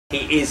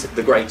He is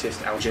the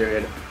greatest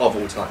Algerian of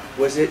all time.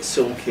 Was it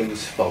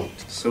Soolking's fault?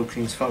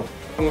 Soolking's fault?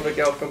 How long have a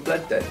girlfriend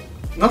bled then?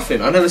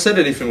 Nothing. I never said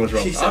anything was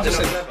wrong. She said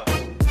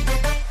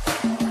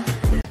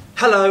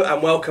Hello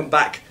and welcome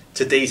back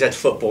to DZ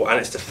Football, and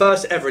it's the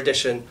first ever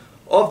edition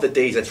of the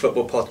DZ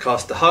Football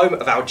podcast, the home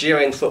of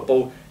Algerian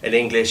football in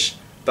English.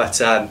 But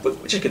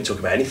we're just going to talk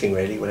about anything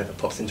really, whatever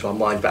pops into our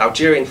mind. But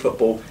Algerian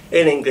football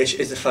in English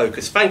is the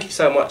focus. Thank you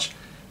so much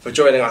for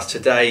joining us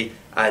today,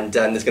 and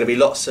there's going to be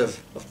lots of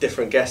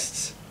different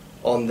guests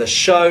on the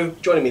show.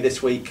 Joining me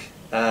this week,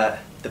 the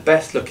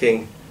best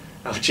looking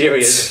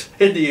Algerian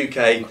in the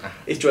UK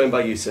is joined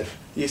by Yusuf.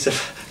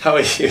 Yusuf, how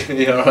are you?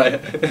 You alright?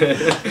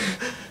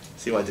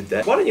 See what I did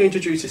there? Why don't you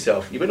introduce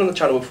yourself? You've been on the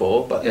channel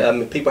before, but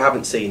people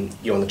haven't seen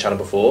you on the channel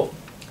before.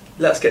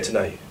 Let's get to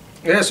know you.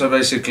 Yeah, so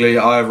basically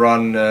I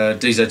run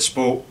DZ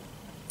Sport.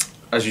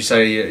 As you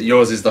say,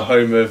 yours is the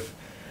home of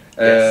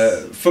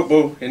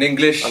football in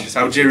English,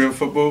 Algerian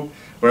football,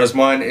 whereas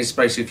mine is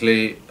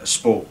basically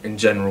sport in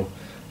general.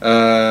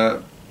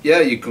 Yeah,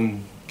 you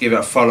can give it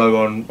a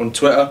follow on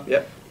Twitter,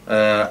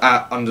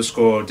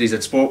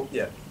 @_DZ Sport.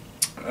 Yeah.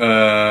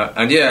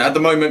 And yeah, at the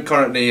moment,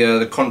 currently,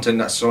 the content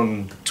that's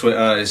on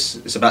Twitter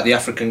is about the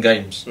African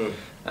Games.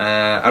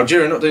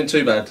 Algeria not doing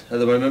too bad at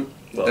the moment.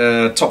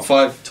 Well, top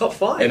five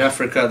in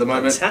Africa at the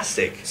moment.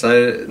 Fantastic.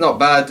 So not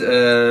bad.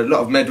 A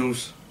lot of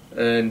medals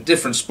in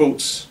different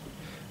sports.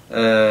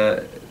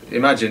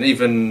 Imagine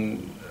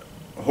even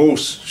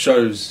horse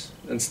shows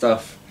and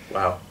stuff.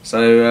 Wow.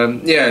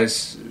 So yeah,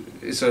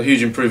 it's a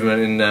huge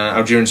improvement in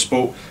Algerian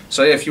sport.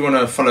 So yeah, if you want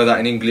to follow that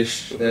in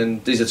English, then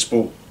DZ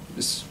Sport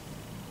is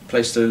a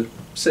place to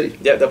see.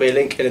 Yeah, there'll be a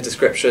link in the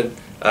description.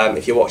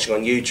 If you're watching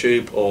on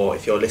YouTube or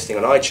if you're listening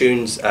on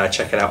iTunes,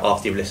 check it out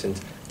after you've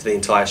listened to the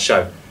entire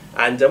show.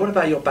 And what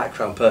about your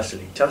background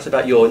personally? Tell us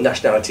about your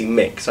nationality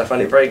mix. I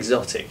find it very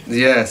exotic.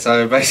 Yeah,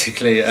 so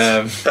basically,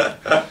 yeah,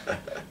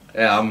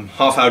 I'm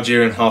half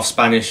Algerian, half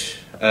Spanish.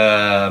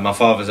 My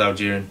father's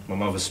Algerian, my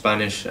mother's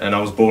Spanish, and I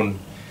was born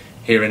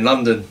here in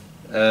London.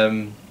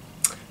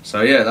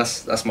 So yeah,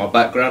 that's my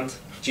background.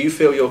 Do you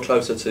feel you're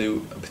closer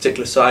to a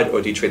particular side,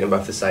 or do you treat them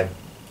both the same?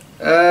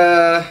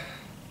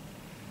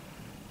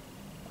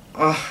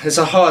 It's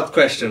a hard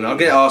question. I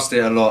get asked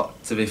it a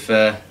lot, to be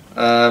fair.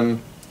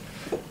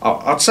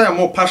 I'd say I'm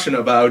more passionate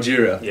about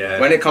Algeria. Yeah.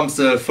 When it comes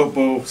to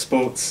football,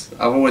 sports,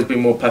 I've always been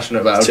more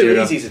passionate about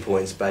Algeria. It's too easy to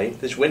support in Spain.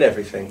 They just win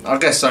everything. I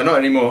guess so. Not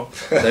anymore.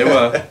 They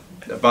were.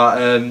 But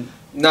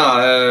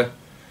no,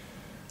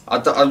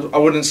 I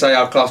wouldn't say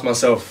I class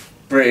myself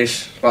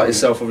British like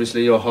yourself.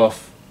 Obviously, you're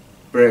half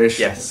British.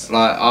 Yes.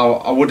 Like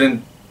I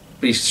wouldn't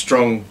be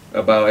strong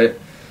about it.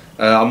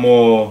 I'm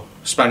more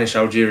Spanish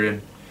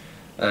Algerian.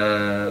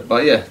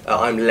 But yeah.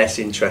 I'm less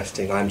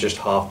interesting. I'm just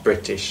half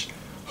British,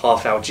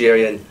 half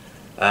Algerian,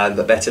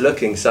 but better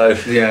looking. So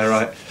yeah,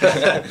 right.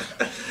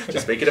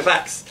 Just speaking of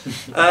facts.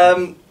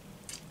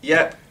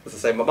 Yeah, as I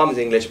say, my mum's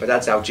English, my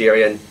dad's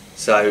Algerian,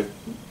 so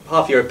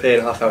half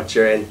European, half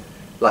Algerian,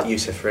 like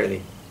Yusuf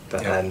really.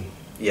 But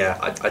yeah,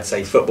 I'd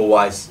say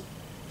football-wise,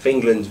 if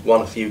England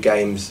won a few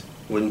games,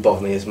 wouldn't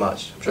bother me as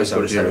much. I'm sure it's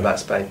all the same about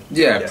Spain.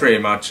 Yeah, pretty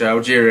much.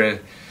 Algeria,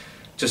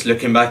 just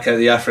looking back at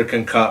the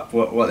African Cup,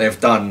 what they've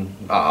done,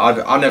 I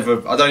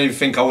don't even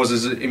think I was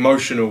as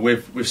emotional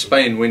with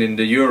Spain winning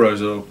the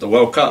Euros or the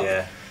World Cup.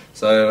 Yeah.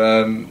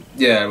 So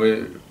yeah,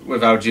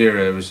 with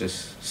Algeria it was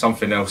just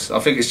something else. I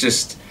think it's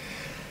just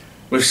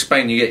with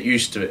Spain you get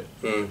used to it.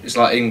 It's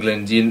like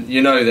England,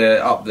 you know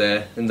they're up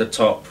there in the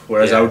top,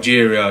 whereas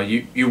Algeria,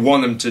 you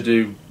want them to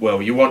do well.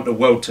 You want the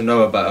world to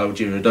know about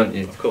Algeria, don't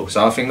you? Of course.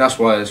 So I think that's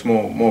why there's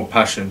more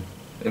passion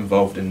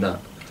involved in that.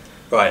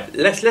 Right,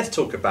 let's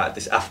talk about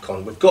this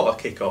AFCON. We've got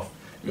to kick off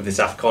with this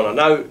AFCON. I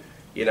know,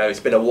 it's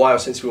been a while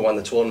since we won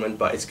the tournament,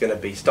 but it's going to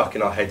be stuck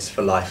in our heads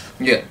for life.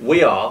 Yeah.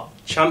 We are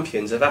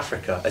champions of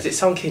Africa. Has it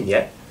sunk in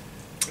yet?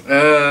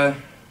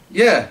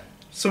 Yeah,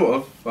 sort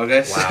of, I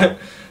guess. Wow.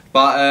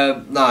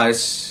 But no,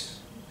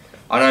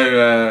 I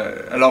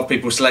know a lot of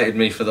people slated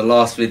me for the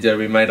last video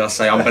we made us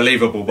say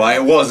unbelievable, but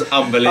it was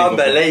unbelievable.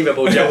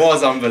 Unbelievable, Joe. It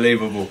was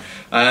unbelievable.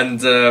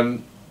 And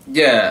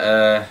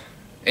yeah,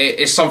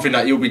 it's something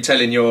that you'll be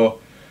telling your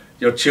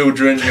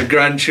children, your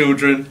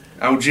grandchildren.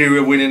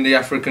 Algeria winning the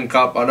African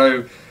Cup. I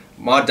know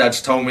my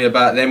dad's told me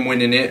about them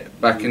winning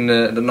it back in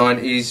the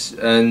 90s,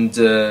 and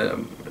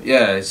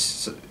yeah,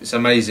 it's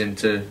amazing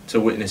to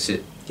witness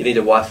it. You need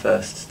a wife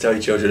first to tell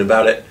your children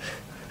about it.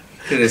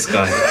 Look at this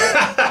guy.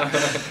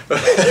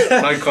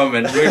 No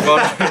comment. Move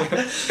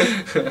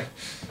on.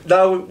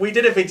 No, we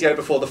did a video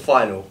before the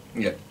final.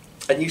 Yeah.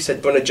 And you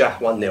said Bunajah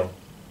 1-0.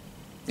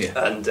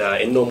 Yeah. And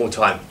in normal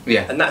time.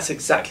 Yeah. And that's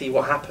exactly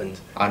what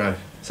happened. I know.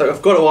 So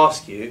I've got to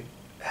ask you,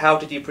 how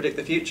did you predict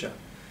the future?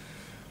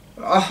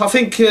 I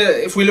think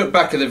if we look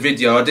back at the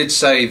video, I did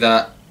say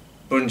that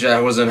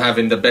Bunajah wasn't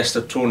having the best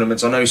of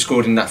tournaments. I know he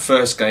scored in that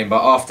first game,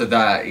 but after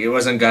that, it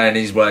wasn't going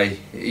his way.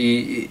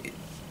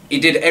 He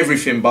did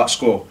everything but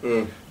score.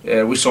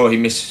 We saw he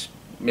missed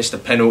a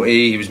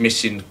penalty. He was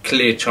missing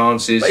clear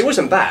chances. But he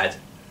wasn't bad.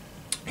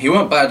 He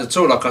weren't bad at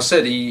all. Like I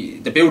said,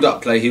 the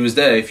build-up play, he was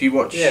there. If you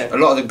watch a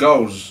lot of the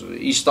goals,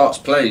 he starts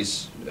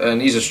plays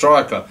and he's a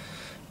striker.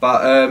 But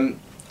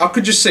I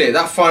could just see it.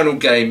 That final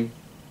game,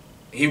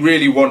 he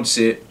really wants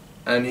it,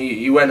 and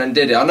he went and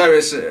did it. I know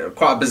it's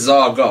quite a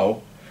bizarre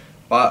goal,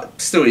 but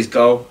still his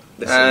goal.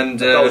 Listen,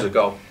 and a goal's a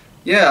goal.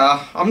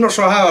 Yeah, I'm not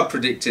sure how I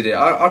predicted it.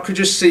 I could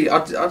just see.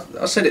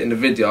 I said it in the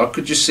video. I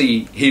could just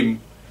see him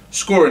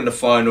scoring the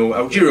final.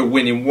 Algeria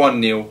winning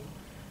 1-0,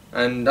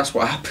 and that's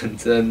what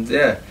happened. And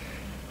yeah.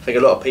 I think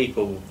a lot of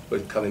people were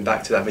coming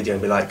back to that video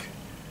and be like,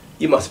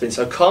 you must have been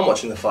so calm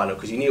watching the final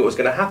because you knew it was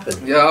going to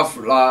happen. Yeah,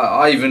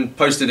 I even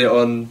posted it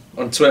on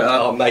Twitter.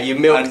 Oh mate, you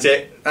milked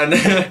it. And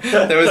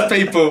there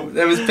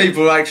was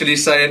people actually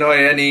saying, "Oh,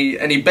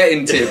 any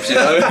betting tips?" You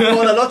know,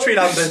 all the lottery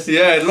numbers.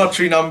 Yeah,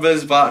 lottery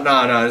numbers, but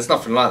no, it's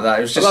nothing like that.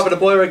 It was just I'm having a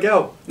boy or a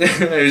girl.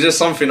 It was just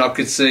something I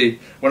could see.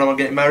 When am I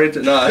getting married?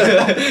 No,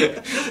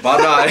 but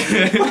no.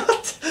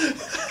 What?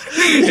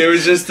 It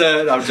was just.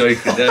 I'm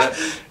joking.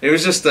 It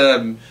was just.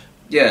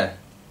 Yeah,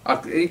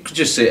 you could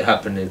just see it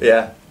happening.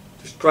 Yeah.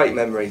 Just great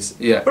memories.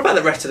 Yeah. What about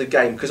the rest of the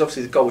game? Because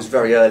obviously the goal was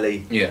very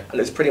early. Yeah. And it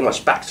was pretty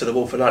much back to the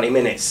wall for 90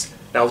 minutes.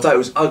 Now, although it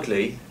was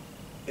ugly,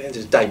 at the end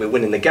of the day, we're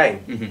winning the game.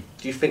 Mm-hmm.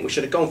 Do you think we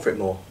should have gone for it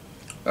more?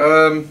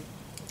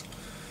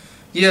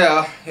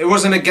 Yeah, it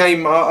wasn't a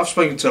game. I've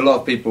spoken to a lot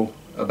of people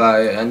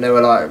about it, and they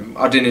were like,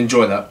 I didn't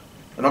enjoy that.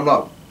 And I'm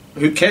like,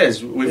 who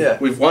cares?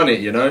 We've won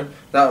it, you know?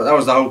 That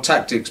was the whole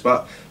tactics.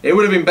 But it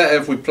would have been better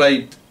if we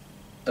played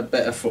a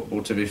better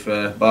football, to be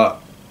fair. But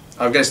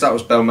I guess that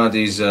was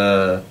Belmadi's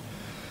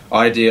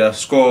idea: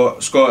 score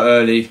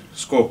early,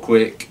 score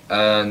quick,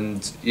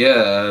 and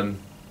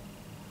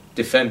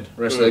defend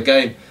the rest of the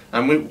game.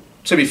 And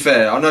to be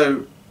fair, I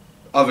know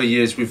other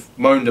years we've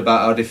moaned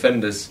about our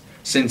defenders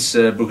since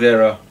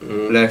Bouguera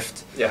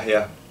left.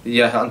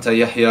 Anta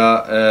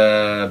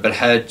Yahya,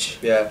 Belhaj.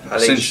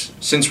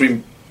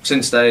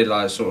 Since they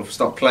like sort of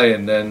stopped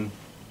playing, then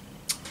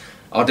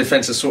our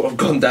defence has sort of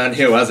gone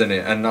downhill, hasn't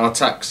it? And our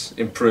attacks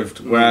improved.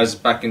 Whereas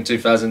back in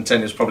 2010,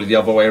 it was probably the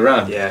other way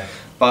around. Yeah.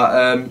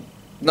 But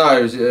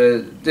no,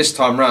 this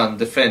time round,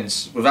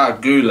 defence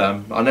without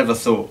Goulam, I never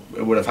thought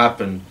it would have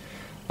happened.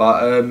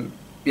 But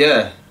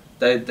yeah,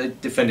 they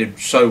defended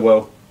so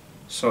well,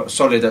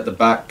 solid at the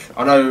back.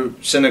 I know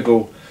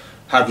Senegal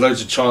had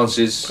loads of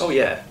chances. Oh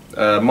yeah.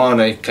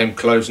 Mane came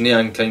close,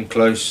 Niang came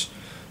close,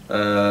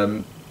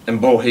 and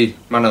Bohi,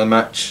 man of the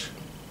match.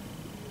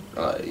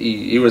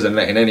 He wasn't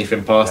letting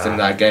anything past in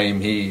that game.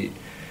 He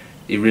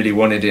really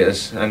wanted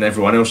it, and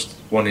everyone else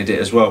wanted it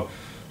as well.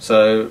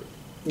 So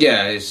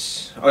yeah,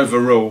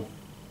 overall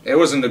it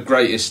wasn't the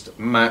greatest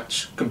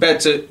match compared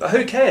to. But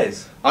who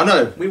cares? I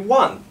know we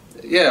won.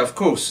 Yeah, of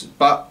course.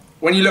 But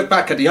when you look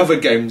back at the other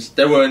games,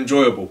 they were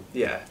enjoyable.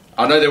 Yeah.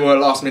 I know there were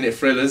last-minute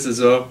thrillers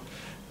as well.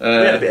 We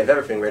had a bit of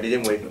everything, really,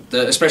 didn't we?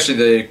 Especially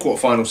the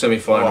quarter-final,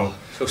 semi-final. Oh,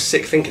 I feel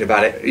sick thinking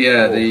about it.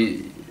 Yeah,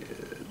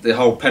 the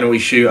whole penalty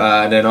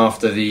shootout, and then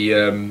after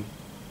the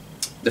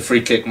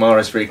free kick,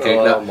 Mahrez free kick.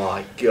 Oh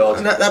my god!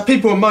 And that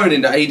people were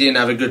moaning that he didn't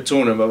have a good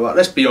tournament, but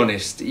let's be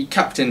honest, he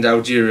captained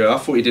Algeria. I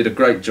thought he did a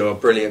great job.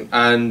 Brilliant.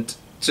 And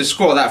to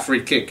score that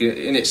free kick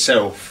in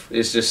itself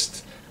is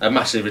just a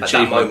massive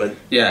achievement. At that moment.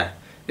 Yeah,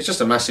 it's just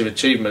a massive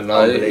achievement.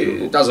 Like,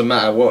 it doesn't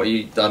matter what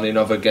he done in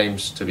other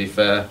games. To be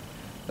fair,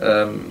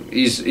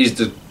 he's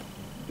the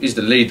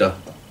leader.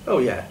 Oh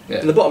yeah.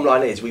 And the bottom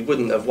line is we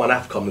wouldn't have won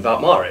AFCON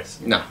without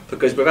Mahrez. No.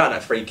 Because without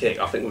that free kick,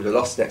 I think we would have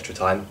lost in extra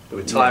time. We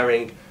were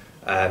tiring.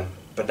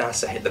 But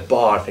Nasser hit the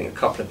bar, I think, a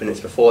couple of minutes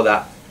before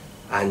that.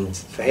 And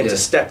for him to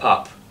step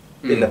up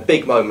in the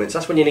big moments,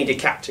 that's when you need your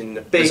captain. In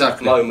the big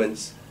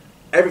moments,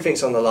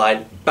 everything's on the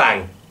line.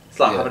 Bang! It's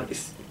like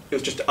it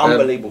was just an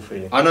unbelievable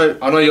feeling. I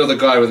know you're the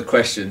guy with the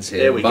questions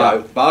here. Here we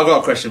go. But I've got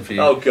a question for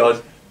you. Oh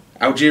god.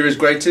 Algeria's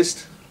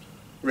greatest,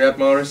 Riyad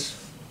Mahrez.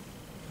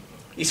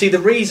 You see, the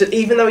reason,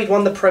 even though he'd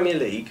won the Premier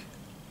League,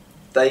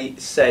 they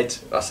said,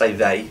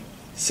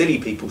 silly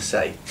people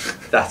say,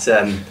 that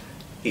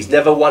he's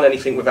never won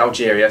anything with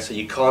Algeria, so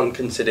you can't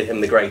consider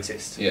him the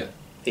greatest. Yeah.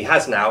 He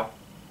has now.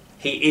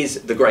 He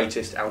is the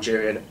greatest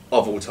Algerian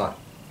of all time.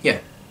 Yeah.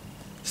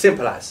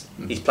 Simple as.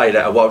 He's played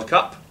at a World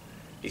Cup,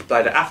 he's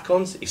played at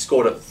AFCONs, he's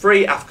scored at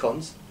 3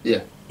 AFCONs,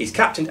 he's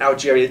captained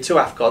Algeria to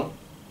AFCON,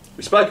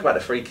 we spoke about the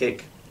free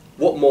kick.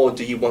 What more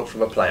do you want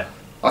from a player?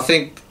 I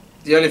think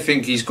the only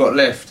thing he's got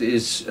left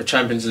is a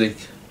Champions League.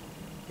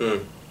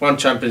 One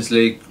Champions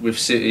League with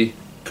City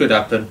could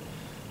happen,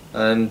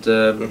 and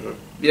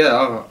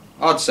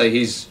I'd say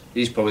he's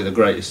probably the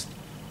greatest.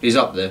 He's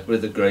up there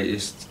with the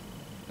greatest.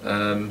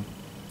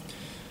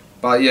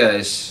 But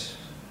yeah,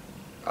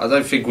 I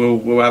don't think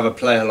we'll have a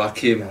player like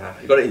him. Nah,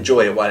 you've got to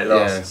enjoy it while it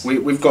lasts. Yeah,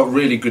 we've got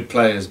really good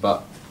players,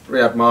 but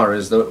Riyad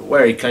Mahrez,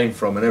 where he came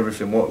from and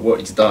everything, what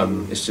he's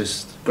done, it's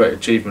just a great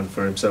achievement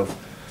for himself.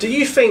 Do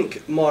you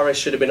think Mahrez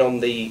should have been on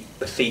the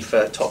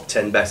FIFA top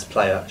 10 best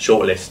player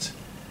shortlist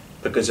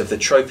because of the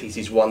trophies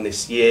he's won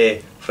this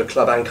year for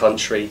club and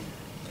country?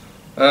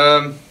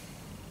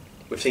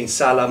 We've seen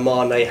Salah,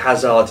 Mane,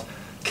 Hazard,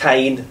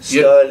 Kane,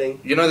 Sterling.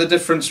 You know the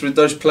difference with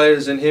those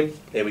players and him?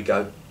 Here we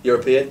go.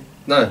 European?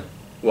 No.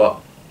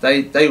 What?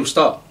 They will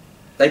start.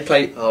 They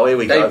play. Oh, here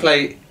we they go.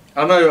 play.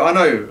 I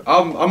know.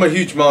 I'm a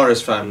huge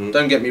Mahrez fan.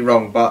 Don't get me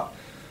wrong, but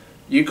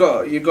you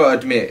got to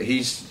admit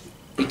he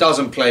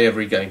doesn't play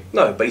every game.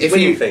 No, but he's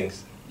winning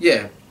things.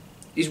 Yeah,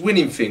 he's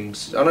winning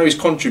things. I know he's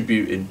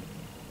contributing.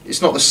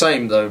 It's not the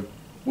same though,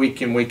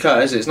 week in, week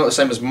out, is it? It's not the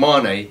same as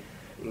Mane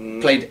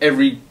played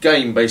every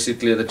game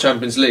basically of the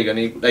Champions League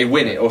and they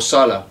win it, or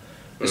Salah.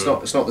 It's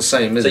not the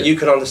same, is it? So you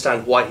can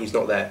understand why he's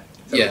not there.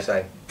 Is that what you're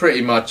saying?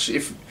 Pretty much.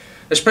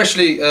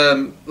 Especially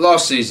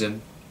last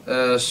season,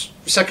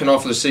 second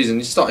half of the season,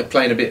 he started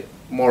playing a bit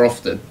more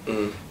often.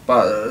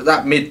 But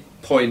that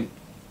midpoint,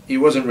 he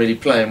wasn't really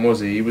playing,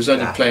 was he? He was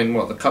only playing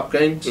the cup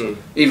games.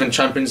 Even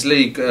Champions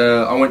League.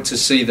 I went to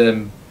see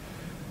them.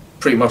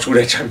 Pretty much all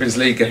their Champions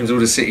League games, all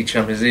the City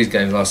Champions League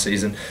games last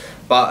season.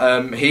 But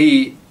I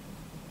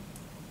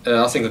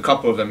think a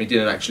couple of them he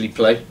didn't actually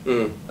play.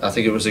 I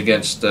think it was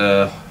against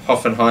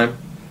Hoffenheim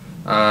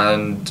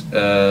and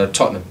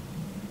Tottenham.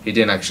 He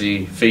didn't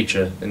actually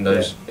feature in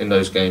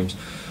those games.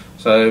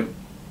 So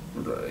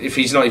if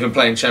he's not even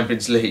playing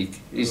Champions League,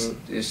 he's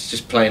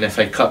just playing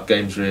FA Cup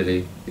games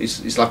really.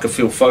 He's like a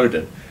Phil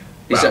Foden.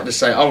 He's at the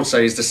same. I would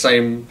say he's the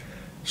same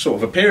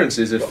sort of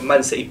appearances.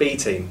 Man City B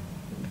team,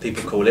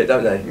 people call it,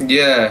 don't they?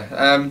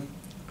 Yeah,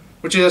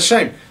 which is a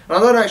shame. And I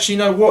don't actually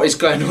know what is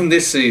going on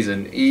this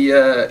season.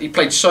 He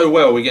played so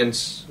well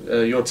against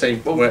your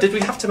team. Well, did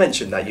we have to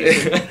mention that?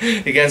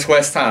 Against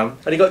West Ham.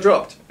 And he got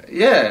dropped?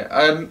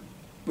 Yeah,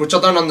 which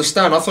I don't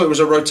understand. I thought it was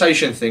a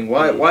rotation thing.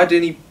 Why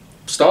didn't he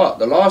start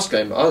the last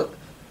game? No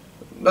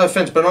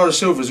offence, Bernardo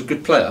Silva's a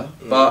good player,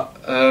 but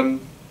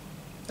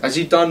has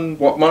he done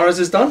what Mahrez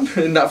has done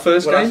in that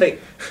first game? I think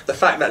the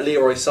fact that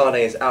Leroy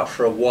Sané is out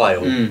for a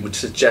while would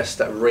suggest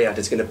that Riyad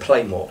is going to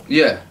play more.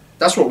 Yeah,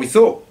 that's what we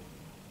thought.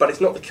 But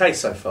it's not the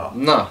case so far.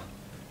 No.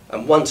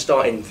 And one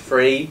starting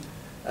three,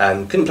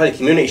 couldn't play the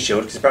Community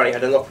Shield because apparently he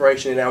had an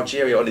operation in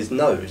Algeria on his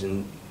nose,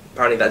 and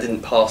apparently that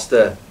didn't pass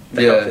the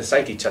health and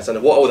safety test. I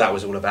don't know what all that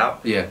was all about.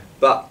 Yeah.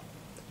 But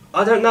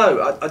I don't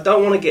know. I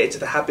don't want to get into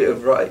the habit of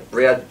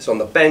Riyad's on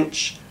the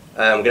bench.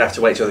 We're going to have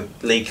to wait till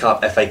the League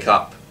Cup, FA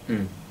Cup,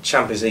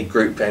 Champions League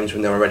group games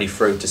when they're already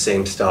through to see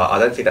him start. I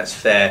don't think that's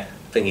fair.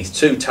 I think he's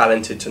too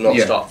talented to not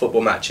start football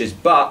matches.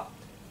 But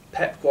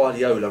Pep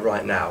Guardiola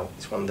right now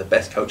is one of the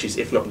best coaches,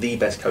 if not the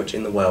best coach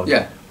in the world.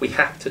 Yeah. We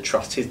have to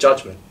trust his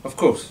judgment. Of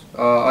course,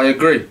 I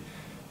agree.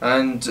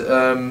 And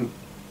I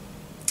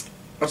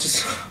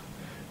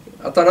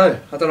don't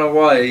know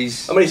why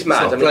he's. I mean, it's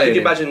mad. Could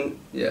you imagine?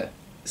 Yeah.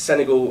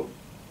 Senegal,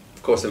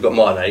 of course, they've got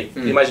Mane.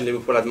 Can you imagine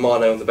Liverpool had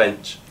Mane on the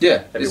bench?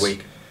 Yeah, every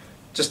week.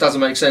 Just doesn't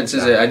make sense,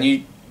 is it?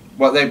 And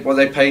what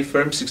they paid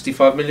for him,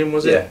 65 million,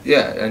 was it?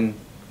 Yeah, and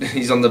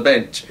he's on the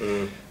bench.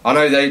 I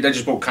know they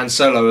just bought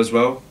Cancelo as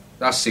well.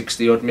 That's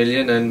 60 odd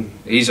million, and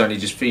he's only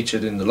just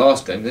featured in the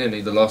last game, didn't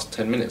he? The last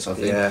 10 minutes, I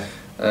think.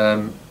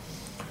 Yeah.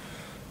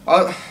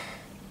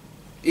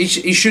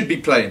 He should be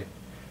playing,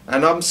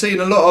 and I'm seeing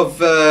a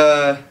lot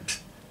of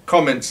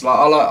comments. Like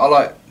I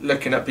like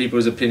looking at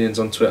people's opinions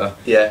on Twitter.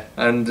 Yeah.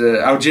 And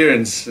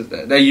Algerians,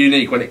 they're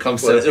unique when it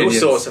comes to opinions.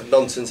 There's all sorts of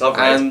nonsense I've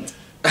read.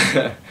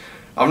 And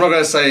I'm not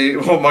going to say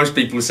what most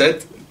people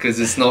said because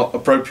it's not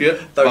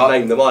appropriate. Don't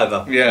name them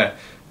either. Yeah.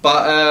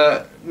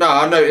 But no,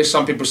 I noticed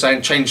some people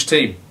saying change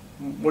team.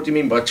 What do you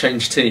mean by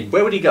change team?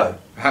 Where would he go?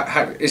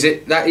 Is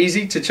it that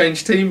easy to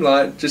change team?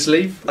 Like, just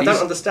leave? I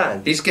don't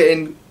understand. He's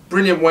getting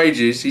brilliant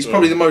wages. He's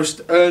probably the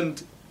most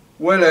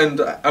well-earned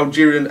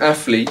Algerian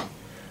athlete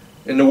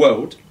in the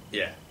world.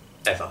 Yeah,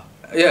 ever.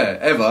 Yeah,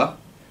 ever.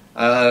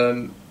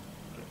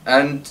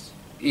 And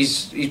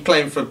he's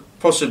playing for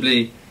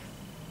possibly,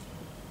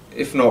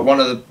 if not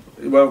one of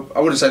the, well, I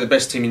wouldn't say the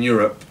best team in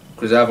Europe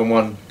because they haven't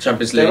won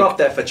Champions League. They're up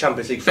there for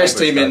Champions League. Best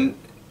team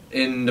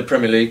in the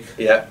Premier League.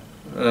 Yeah.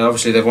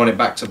 Obviously, they've won it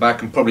back to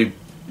back and probably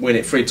win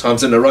it 3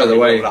 times in a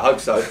row. I hope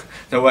so.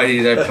 The way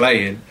they're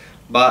playing,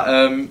 but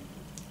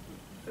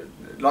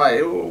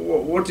like,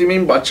 what do you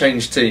mean by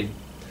change team?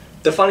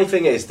 The funny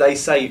thing is, they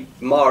say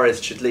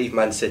Mahrez should leave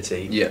Man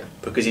City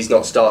because he's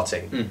not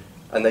starting,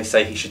 and they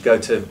say he should go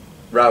to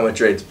Real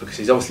Madrid because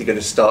he's obviously going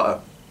to start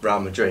at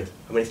Real Madrid.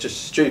 I mean, it's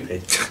just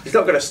stupid. He's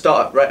not going to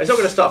start. He's not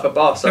going to start for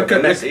Barca.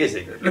 Messi, is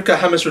he? Look at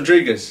James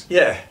Rodriguez.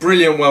 Yeah,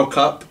 brilliant World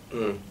Cup.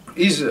 I'm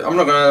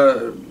not going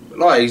to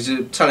lie. He's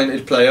a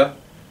talented player,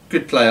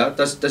 good player.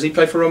 Does he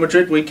play for Real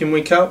Madrid week in,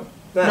 week out?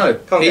 No.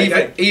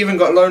 He even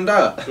got loaned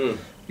out.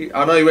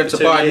 I know he went to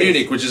Bayern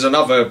Munich, which is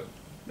another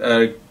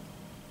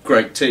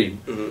great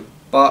team.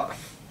 But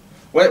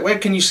where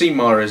can you see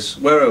Mahrez?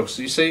 Where else?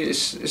 You see,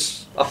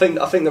 it's. I think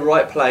the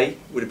right play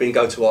would have been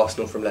go to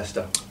Arsenal from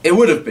Leicester. It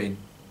would have been,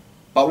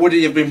 but would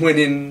he have been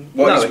winning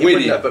what no, he's he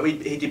winning? Wouldn't have,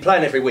 but he'd be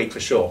playing every week for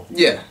sure.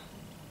 Yeah,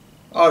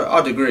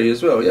 I'd agree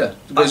as well. Yeah,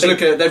 because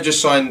look at they've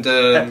just signed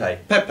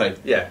Pepe.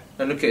 Yeah,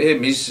 and look at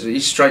him.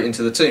 He's straight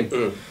into the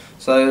team.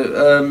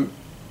 So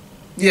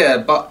yeah,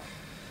 but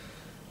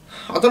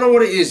I don't know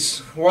what it is.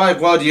 Why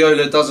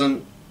Guardiola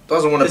doesn't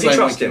want to play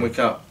week in, week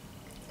out?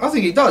 I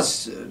think he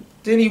does.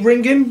 Didn't he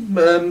ring him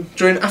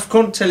during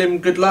AFCON? Tell him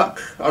good luck.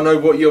 I know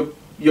what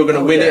you're going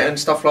to win it and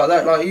stuff like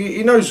that. Like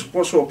he knows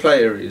what sort of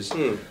player he is.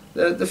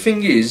 The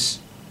thing is,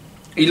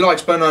 he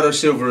likes Bernardo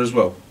Silva as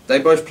well. They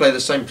both play the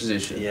same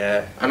position.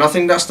 Yeah. And I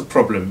think that's the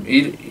problem.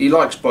 He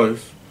likes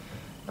both,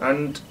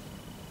 and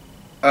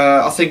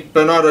I think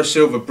Bernardo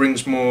Silva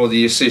brings more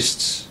the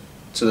assists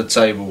to the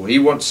table. He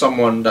wants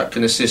someone that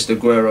can assist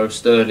Aguero,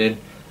 Sterling,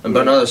 and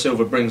Bernardo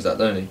Silva brings that,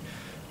 don't he?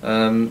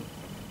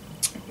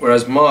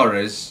 Whereas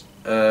Mahrez,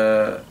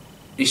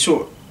 he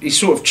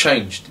sort of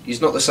changed.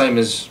 He's not the same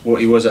as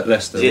what he was at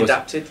Leicester. He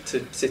adapted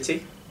to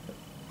City?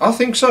 I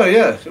think so,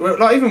 yeah.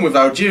 Like even with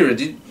Algeria,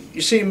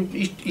 you see him,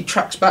 he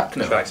tracks back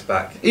now. Tracks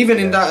back. Even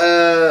in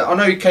that, I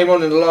know he came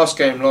on in the last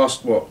game,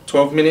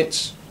 12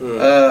 minutes.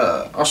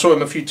 I saw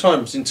him a few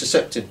times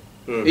intercepting.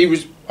 I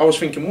was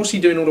thinking, what's he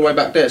doing all the way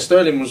back there?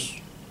 Sterling was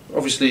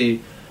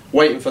obviously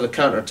waiting for the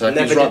counter attack.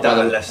 He was right by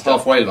the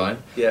halfway line.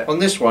 Yeah. On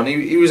this one,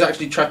 he was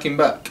actually tracking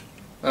back,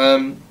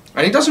 and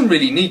he doesn't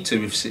really need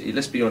to with City.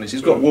 Let's be honest.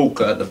 He's got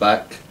Walker at the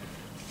back.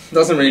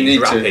 Doesn't really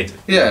need rapid. to.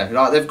 Yeah,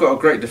 like they've got a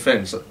great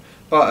defence,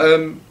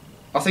 but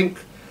I think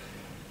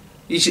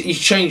he's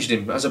changed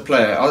him as a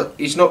player.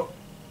 He's not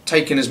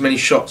taking as many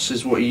shots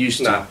as what he used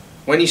to. Nah.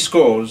 When he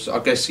scores, I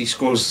guess he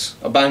scores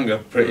a banger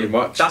pretty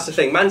much. That's the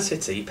thing. Man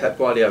City, Pep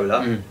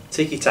Guardiola,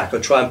 tiki-taka,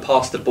 try and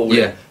pass the ball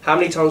in. How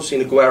many times have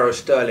we seen Aguero,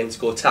 Sterling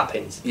score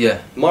tap-ins?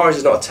 Yeah. Mahrez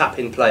is not a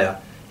tap-in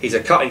player. He's a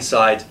cut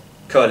inside,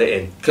 curl it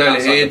in.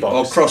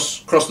 Or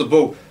cross the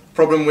ball.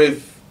 Problem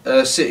with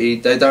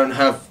City, they don't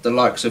have the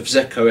likes of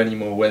Zeko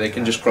anymore where they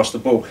can just cross the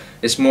ball.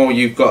 It's more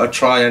you've got to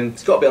try and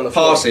it's got to be on the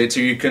pass floor. it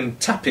so you can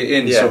tap it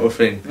in, sort of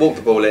thing. Walk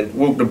the ball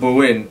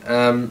in.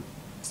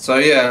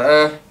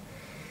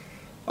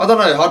 I don't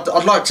know.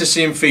 I'd like to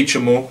see him feature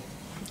more.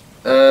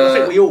 I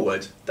think we all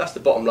would. That's the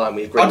bottom line.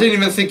 We agree. I didn't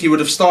even think he would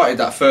have started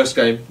that first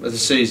game of the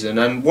season,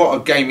 and what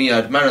a game he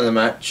had! Man of the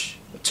match,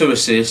 2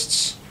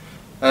 assists,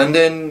 and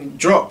then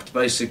dropped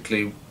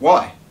basically.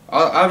 Why?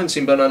 I haven't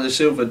seen Bernardo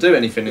Silva do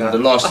anything in the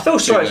last. I feel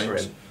sorry games. for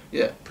him.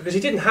 Yeah, because he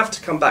didn't have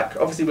to come back.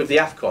 Obviously, with the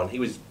AFCON, he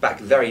was back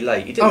very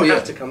late. He didn't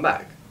have to come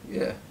back.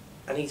 Yeah,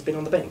 and he's been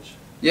on the bench.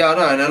 Yeah, I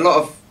know, and a lot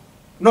of,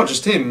 not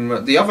just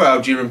him, the other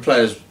Algerian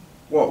players.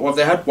 What have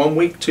they had? 1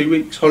 week, 2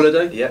 weeks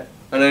holiday? Yeah.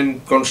 And then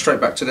gone straight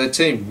back to their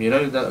team. You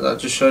know, that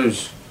just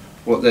shows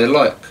what they're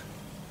like.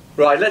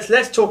 Right,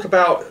 let's talk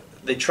about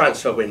the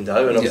transfer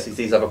window and obviously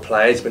these other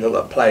players. Been a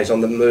lot of players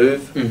on the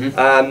move.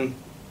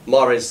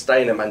 Mahrez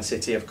staying at Man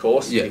City, of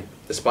course. Yeah.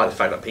 Despite the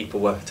fact that people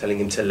were telling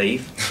him to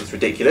leave, which is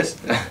ridiculous.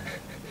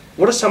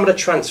 What are some of the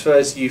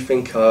transfers you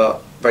think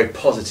are very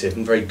positive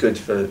and very good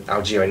for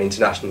Algerian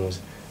internationals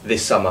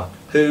this summer?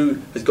 Who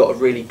has got a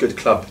really good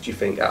club, do you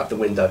think, out of the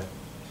window?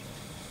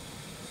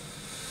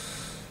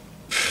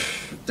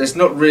 There's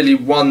not really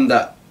one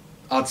that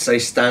I'd say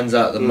stands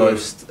out the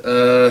most.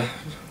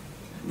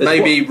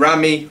 Maybe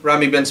Rami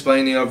Ben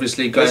Spaini,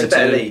 obviously going to. It's a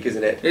better league,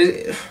 isn't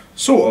it?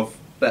 Sort of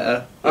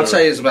better. I'd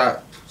say it's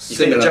about you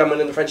similar. think the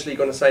German and the French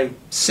league on the same?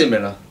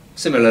 Similar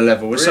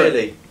level.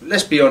 Really? So,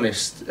 let's be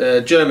honest.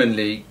 German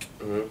league.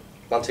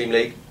 One team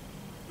league.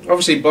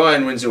 Obviously,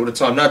 Bayern wins it all the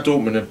time. Now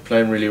Dortmund are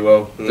playing really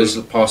well. This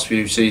the past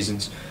few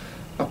seasons.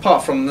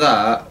 Apart from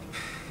that,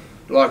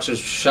 likes of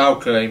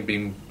Schalke ain't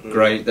been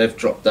great. They've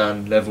dropped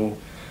down level.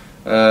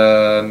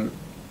 So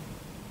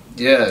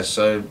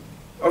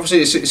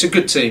obviously it's a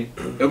good team.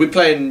 They'll be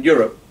playing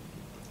Europe.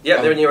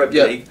 Yeah, they're in Europa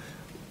League.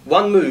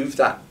 One move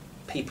that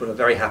people are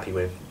very happy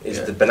with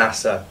is the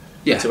Benassa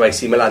to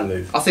AC Milan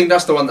move. I think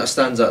that's the one that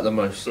stands out the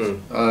most.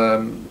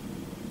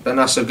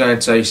 Benassa going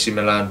to AC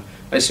Milan.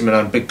 AC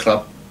Milan, big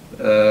club.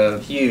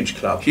 Huge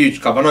club.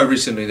 I know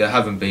recently they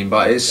haven't been,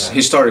 but it's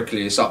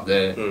historically it's up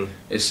there.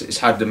 It's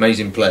had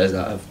amazing players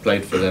that have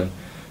played for them.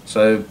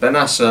 So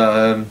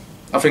Benassa,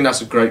 I think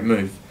that's a great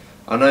move.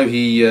 I know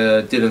he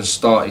didn't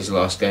start his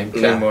last game.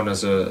 Came on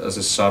as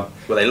a sub.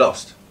 Well, they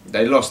lost.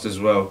 They lost as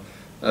well,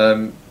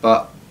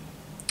 but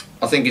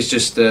I think it's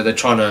just they're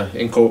trying to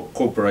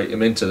incorporate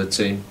him into the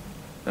team.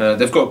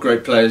 They've got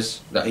great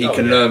players that he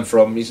can learn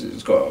from.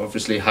 He's got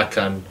obviously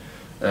Hakan.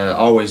 I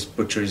always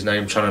butcher his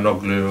name,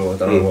 Chananoglu, or I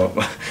don't know what.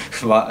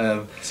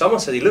 But someone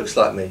said he looks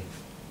like me.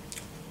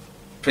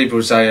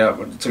 People say,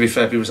 to be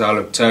fair, people say I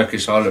look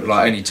Turkish. I look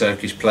like any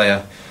Turkish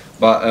player.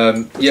 But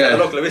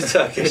Chananoglu is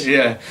Turkish.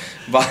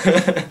 but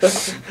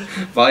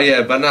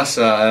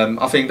Benassa,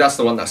 I think that's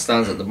the one that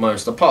stands out the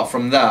most. Apart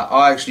from that,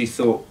 I actually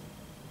thought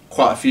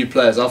quite a few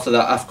players after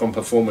that AFCON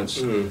performance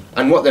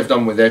and what they've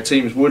done with their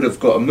teams would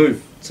have got a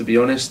move, to be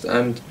honest.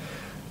 And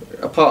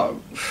apart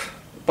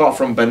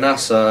from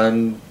Benassa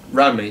and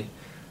Rami,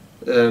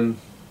 the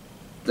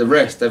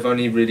rest they've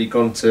only really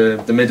gone to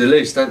the Middle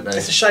East, haven't they?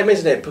 It's a shame,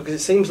 isn't it? Because it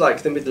seems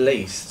like the Middle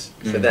East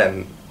for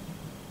them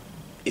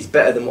is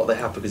better than what they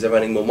have because they're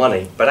earning more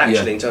money. But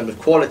actually, in terms of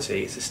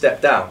quality, it's a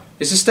step down.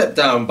 It's a step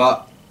down,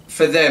 but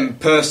for them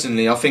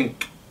personally, I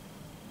think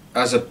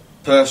as a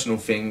personal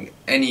thing,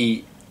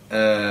 any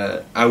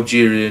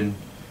Algerian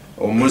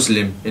or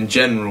Muslim in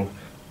general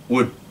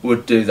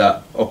would do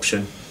that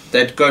option.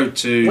 They'd go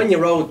to. When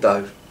you're old,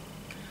 though.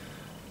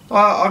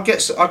 I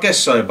guess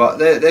so, but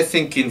they're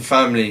thinking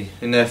family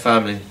in their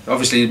family.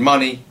 Obviously,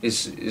 money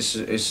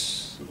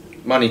is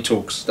money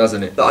talks,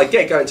 doesn't it? But I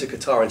get going to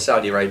Qatar and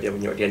Saudi Arabia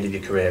when you're at the end of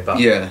your career, but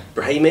Yeah.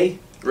 Brahimi,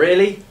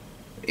 really?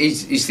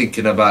 He's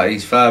thinking about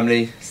his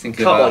family. He's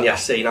thinking Come about. on,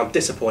 Yassine, I'm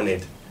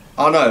disappointed.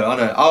 I know.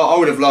 I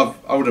would have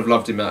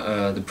loved him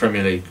at the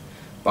Premier League,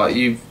 but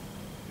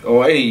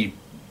or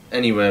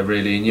anywhere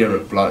really in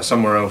Europe, like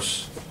somewhere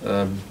else,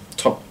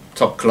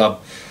 top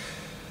club.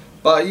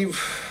 But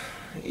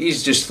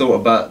he's just thought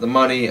about the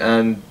money,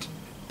 and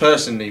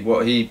personally,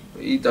 what he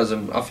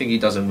doesn't. I think he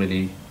doesn't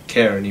really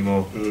care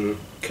anymore,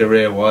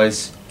 career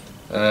wise.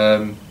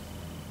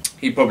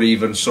 He probably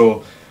even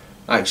saw,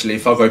 actually,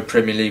 if I go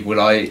Premier League,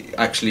 will I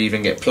actually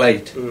even get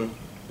played?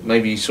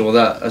 Maybe he saw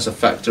that as a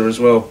factor as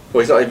well.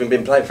 Well, he's not even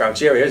been playing for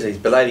Algeria, has he?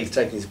 Belmadi's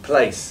taken his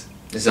place.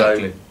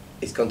 Exactly. So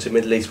he's gone to the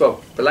Middle East.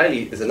 Well,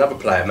 Belmadi is another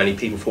player many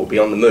people thought would be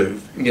on the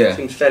move. Yeah.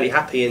 Seems fairly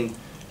happy in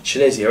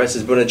Tunisia, as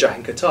is Bounedjah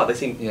in Qatar. They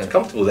seem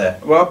comfortable there.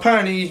 Well,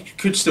 apparently he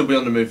could still be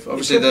on the move.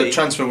 Obviously, the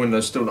transfer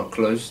window's still not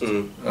closed.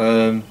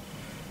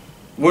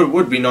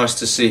 Would be nice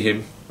to see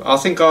him. I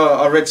think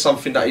I read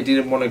something that he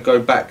didn't want to go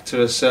back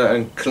to a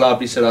certain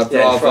club. He said, I'd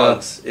rather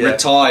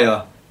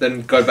retire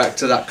than go back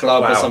to that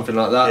club or something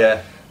like that.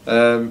 Yeah.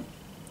 I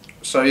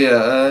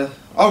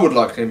would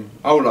like him.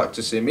 I would like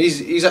to see him.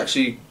 He's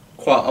actually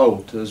quite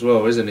old as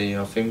well, isn't he?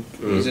 I think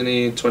isn't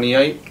he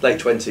 28? Late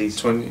 20s.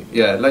 20.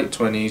 Yeah, late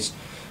 20s.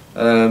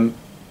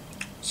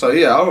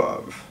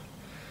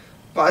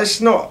 But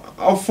it's not.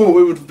 I thought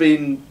it would have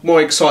been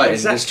more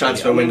exciting this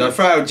transfer window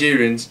for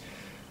Algerians.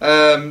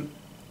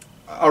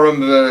 I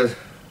remember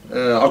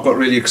I got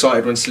really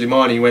excited when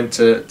Slimani went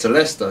to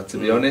Leicester. To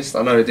be honest,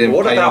 I know it didn't.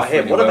 What pay about off him?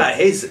 really What well. about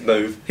his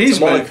move to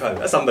Monaco?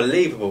 That's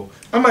unbelievable.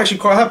 I'm actually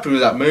quite happy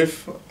with that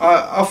move.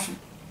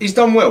 He's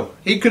done well.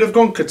 He could have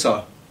gone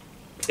Qatar.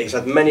 He's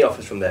had many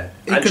offers from there.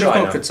 He could have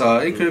gone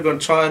Qatar. He could have gone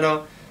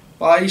China.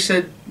 But he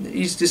said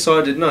he's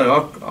decided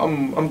no.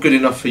 I'm good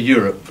enough for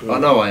Europe. I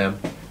know I am.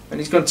 And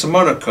he's gone to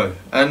Monaco.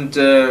 And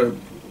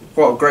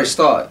what a great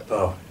start.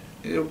 Oh.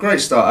 Great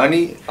start,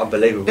 and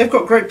unbelievable. They've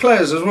got great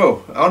players as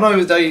well. I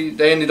know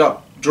they ended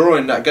up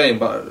drawing that game,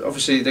 but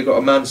obviously they got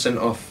a man sent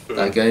off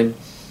that game.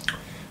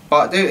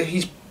 But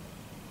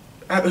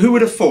who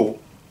would have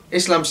thought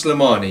Islam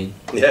Slimani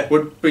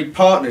would be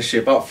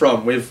partnership up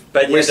front with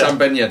Wissam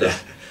Ben Yedder?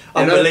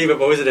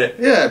 Unbelievable, isn't it?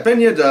 Yeah, Ben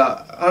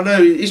Yedder. I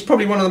know he's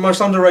probably one of the most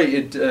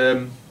underrated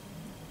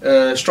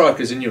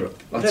strikers in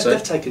Europe.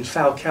 They've taken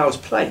Falcao's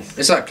place.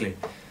 Exactly,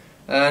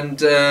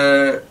 and.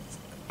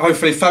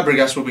 Hopefully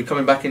Fabregas will be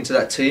coming back into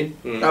that team.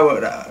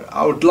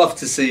 I would love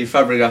to see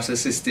Fabregas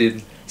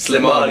assisting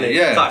Slimani.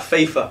 Yeah, like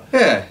FIFA.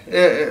 Yeah,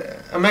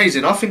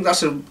 amazing. I think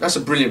that's a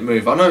brilliant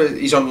move. I know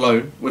he's on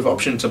loan with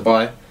option to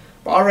buy,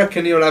 but I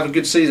reckon he'll have a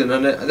good season,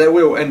 and they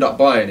will end up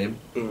buying him.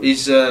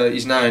 He's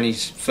now in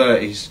his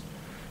 30s,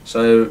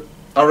 so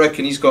I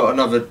reckon he's got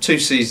another 2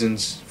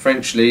 seasons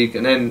French league,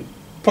 and then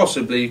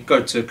possibly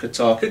go to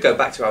Qatar. Could go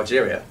back to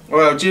Algeria.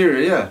 Or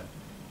Algeria,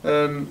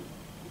 yeah.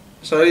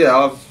 So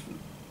yeah,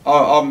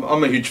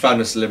 I'm a huge fan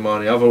of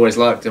Slimani. I've always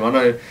liked him. I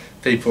know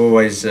people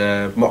always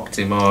mocked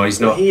him. Oh, he's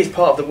not. He is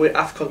part of the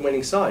AFCON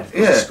winning side.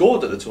 He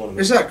scored at the tournament.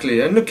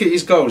 Exactly, and look at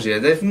his goals. Yeah,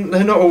 they're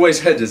not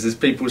always headers, as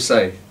people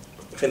say.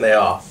 I think they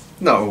are.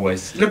 Not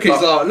always. Look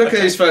at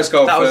his first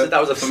goal. That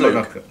was a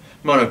fluke.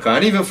 Monaco,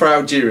 and even for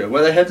Algeria,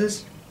 were they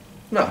headers?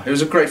 No, it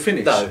was a great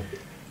finish. No,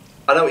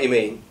 I know what you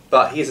mean,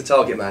 but he is a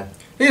target man.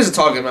 He is a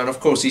target man. Of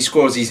course, he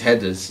scores his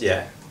headers.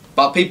 Yeah.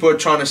 But people are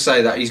trying to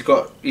say that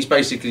he's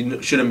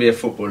basically shouldn't be a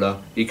footballer.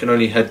 He can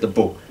only head the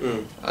ball,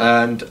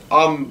 and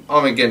I'm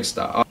against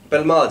that.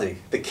 Belmadi,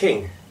 the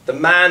king, the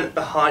man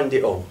behind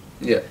it all,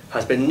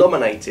 has been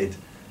nominated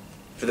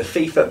for the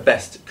FIFA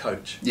Best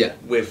Coach. Yeah.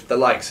 With the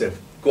likes of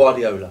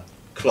Guardiola,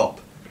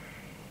 Klopp,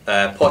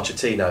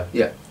 Pochettino.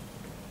 Yeah.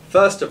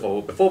 First of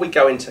all, before we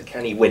go into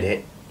can he win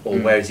it or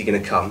where is he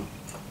going to come,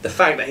 the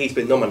fact that he's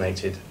been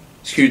nominated,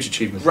 it's a huge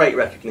achievement. Great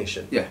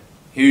recognition. Yeah,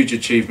 huge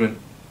achievement.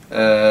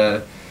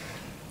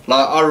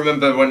 Like I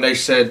remember when they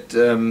said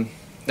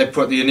they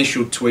put the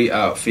initial tweet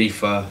out,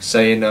 FIFA,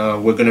 saying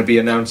we're going to be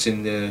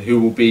announcing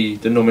who will be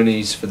the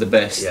nominees for the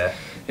best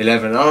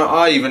 11.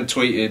 I even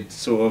tweeted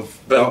sort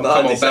of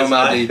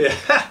Belmadi.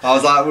 I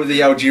was like with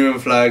the Algerian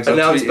flags.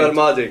 Announced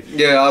Belmadi.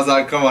 Yeah, I was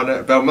like, come on,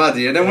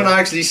 Belmadi. And then when I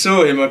actually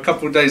saw him a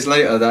couple of days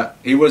later that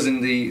he was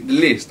in the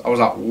list, I was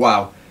like,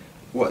 wow,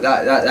 what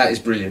that is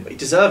brilliant. He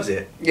deserves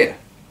it. Yeah.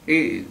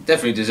 He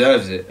definitely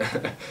deserves it.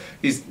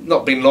 He's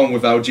not been long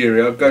with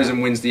Algeria. Goes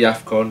and wins the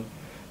AFCON,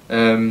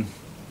 and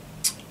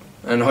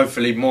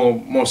hopefully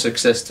more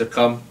success to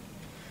come.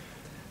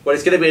 Well,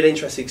 it's going to be an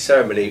interesting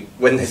ceremony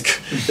when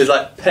there's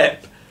like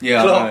Pep,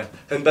 Klopp,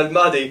 and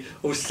Belmadi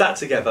all sat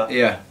together.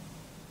 Yeah,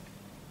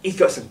 he's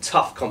got some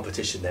tough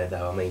competition there,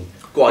 though. I mean,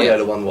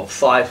 Guardiola won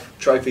 5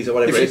 trophies or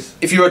whatever it is.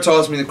 If you were to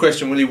ask me the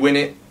question, will he win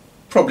it?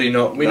 Probably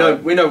not. We know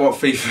what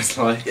FIFA's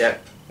like. Yeah.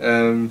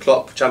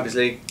 Klopp, Champions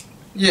League.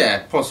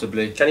 Yeah,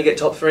 possibly. Can he get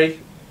top 3?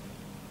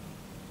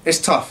 It's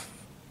tough.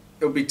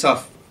 It'll be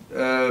tough.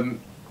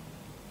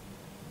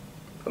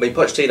 I mean,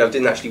 Pochettino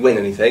didn't actually win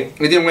anything.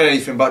 He didn't win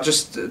anything, but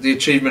just the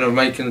achievement of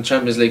making the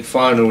Champions League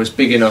final was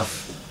big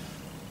enough.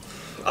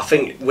 I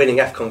think winning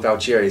AFCON with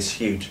Algeria is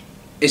huge.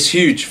 It's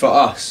huge for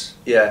us.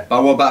 Yeah.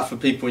 But what about for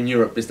people in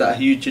Europe? Is that a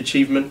huge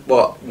achievement?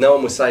 What? No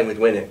one was saying we'd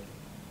win it.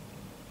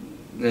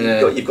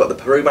 Yeah. You've got the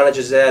Peru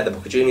managers there, the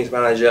Boca Juniors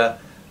manager,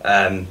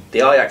 the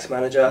Ajax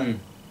manager.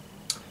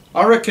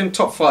 I reckon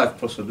top 5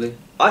 possibly.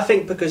 I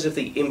think because of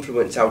the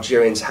influence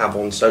Algerians have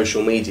on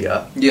social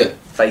media, Yeah.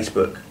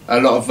 Facebook, A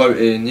lot of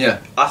voting, yeah.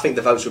 I think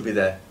the votes will be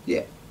there.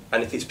 Yeah.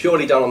 And if it's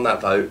purely done on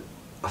that vote,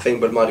 I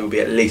think Belmadi will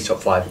be at least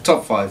top 5.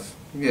 Top 5,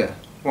 yeah.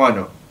 Why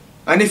not?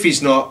 And if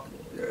he's not,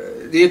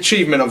 the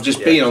achievement of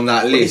just being on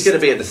that list. He's going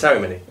to be at the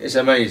ceremony. It's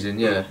amazing,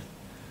 yeah.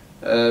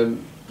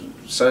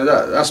 So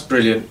that's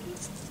brilliant.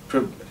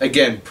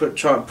 Again,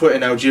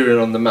 putting Algeria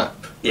on the map.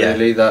 Yeah.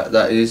 Really,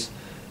 that is,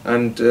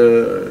 and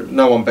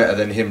no one better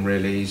than him.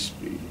 Really,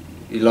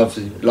 he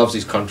loves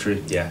his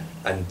country. Yeah,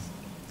 and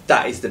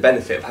that is the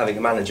benefit of having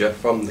a manager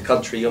from the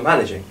country you're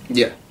managing.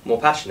 Yeah. More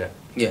passionate.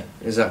 Yeah,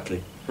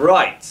 exactly.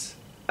 Right.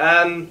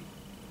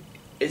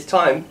 It's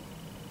time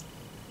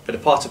for the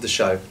part of the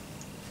show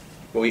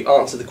where we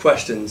answer the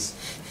questions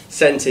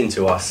sent in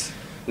to us.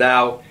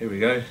 Now, Here we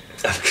go.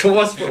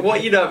 what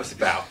are you nervous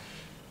about?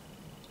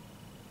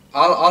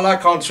 I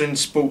like answering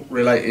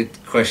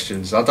sport-related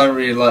questions. I don't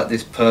really like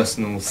this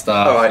personal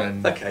stuff. All right.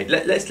 And Okay.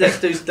 Let's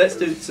do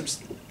some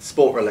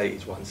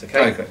sport-related ones.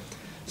 Okay. Okay.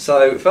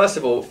 So first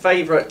of all,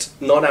 favourite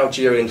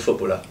non-Algerian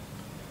footballer.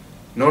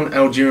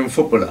 Non-Algerian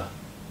footballer.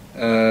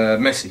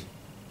 Messi.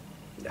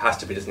 It has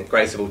to be, doesn't it?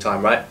 Greatest of all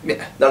time, right?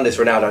 Yeah. None of this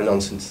Ronaldo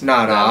nonsense.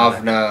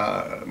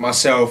 No.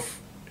 Myself.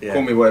 Yeah.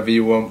 Call me whatever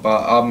you want,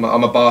 but I'm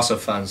a Barca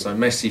fan, so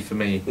Messi for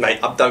me. Mate,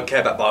 I don't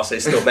care about Barca.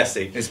 It's still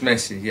Messi. It's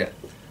Messi, yeah.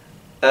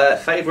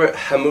 Favourite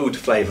Hamoud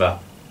flavour.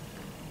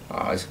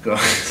 Oh, it's got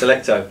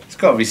Selecto. it's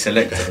got to be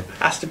Selecto.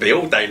 Has to be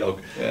all day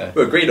long. Yeah.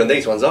 We're agreed on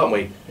these ones, aren't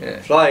we?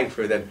 Yeah. Flying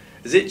through them.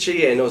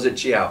 Zitchi in or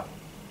Zitchi out?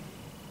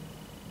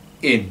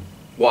 In.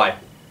 Why?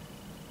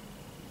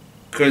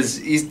 Because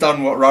he's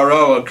done what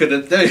Raroa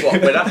couldn't do. What,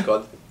 with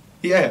AFCON?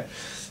 Yeah.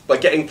 By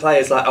getting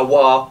players like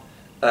Awar,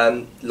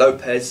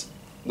 Lopez,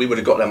 we would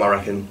have got them, I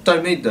reckon.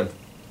 Don't need them.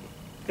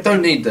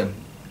 Don't need them.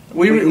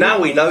 Now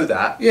we know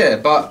that. Yeah,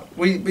 but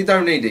we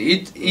don't need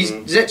it.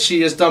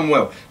 Zetchi has done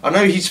well. I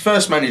know his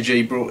first manager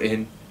he brought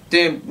in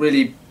didn't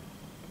really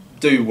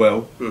do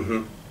well.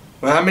 Mm-hmm.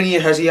 Well, how many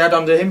has he had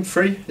under him?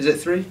 3? Is it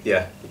 3?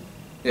 Yeah.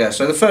 Yeah.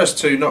 So the first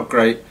 2 not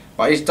great,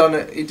 but he's done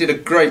it. He did a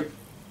great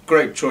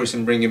choice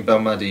in bringing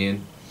Belmadi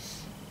in,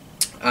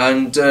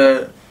 and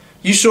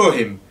you saw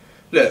him.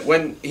 Look,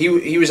 when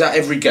he was at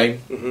every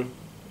game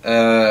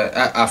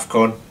at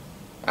AFCON,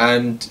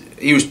 and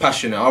he was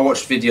passionate. I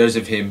watched videos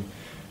of him.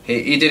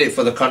 He did it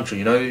for the country,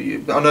 you know.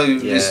 I know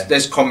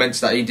there's comments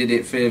that he did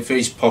it for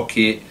his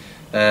pocket.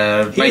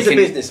 He's a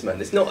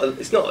businessman. It's not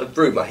a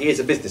rumour. He is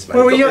a businessman.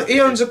 Well, he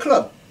owns a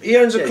club. He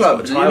owns a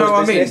club. You know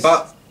what I mean?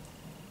 But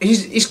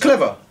he's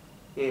clever.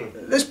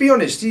 Let's be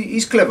honest.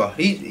 He's clever.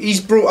 He's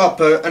brought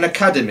up an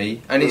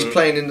academy, and he's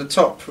playing in the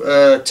top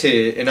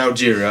tier in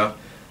Algeria.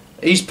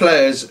 His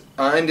players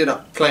are ended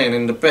up playing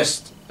in the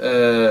best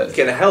he's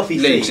getting a healthy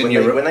leagues fee in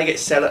Europe. when they get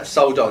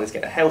sold on. He's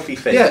getting a healthy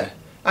fee. Yeah,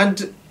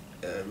 and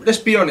let's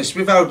be honest,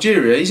 with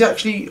Algeria,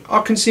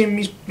 I can see him.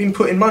 He's been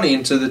putting money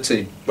into the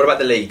team. What about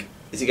the league?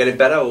 Is he getting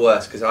better or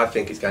worse? Because I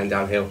think it's going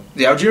downhill.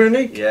 The Algerian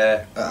league?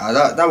 Yeah.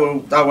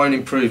 That won't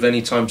improve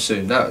anytime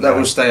soon. That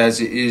will stay as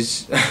it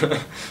is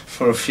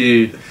for a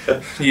few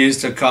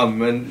years to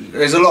come. And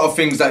there's a lot of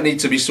things that need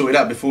to be sorted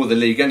out before the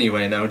league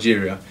anyway in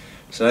Algeria.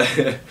 So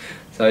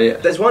yeah.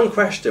 There's one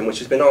question which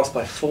has been asked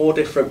by 4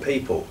 different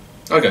people.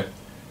 Okay.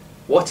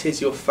 What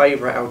is your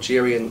favourite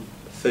Algerian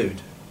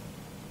food?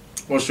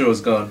 What's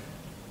yours gone?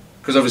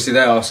 Because obviously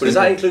they're asking. Does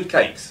that include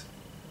cakes?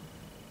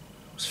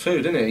 It's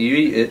food, isn't it? You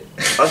eat it.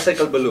 I'll take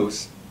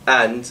al-balous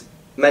and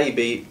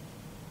maybe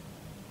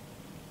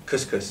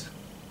couscous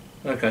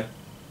Okay.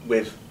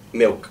 with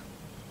milk.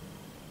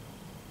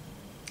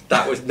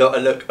 That was not a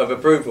look of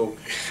approval.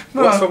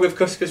 No. What's wrong with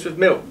couscous with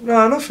milk?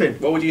 No, nothing.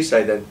 What would you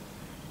say then?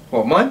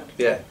 What, mine?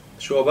 Yeah,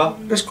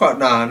 shorba? That's quite.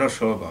 Nah, not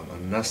shorba,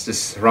 man. That's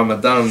just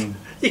Ramadan.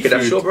 You could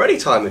have food. shorba any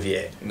time of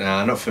year.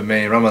 Nah, not for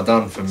me.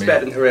 Ramadan for It's me.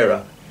 better than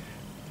harira.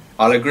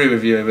 I'll agree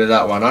with you with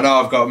that one. I know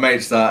I've got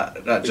mates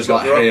that just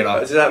like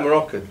harira. Is that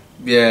Moroccan?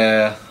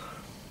 Yeah.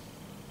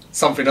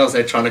 Something else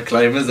they're trying to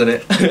claim, isn't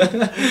it?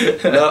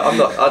 No, I'm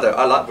not. I don't.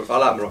 I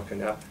like Moroccan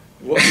now.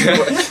 What?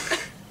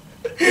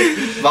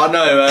 But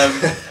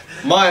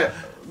no,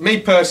 me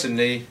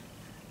personally,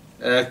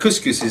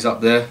 couscous is up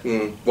there.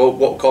 Well,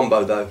 what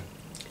combo though?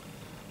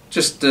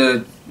 Just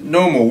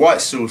normal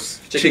white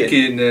sauce,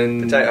 chicken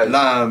and potatoes,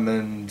 lamb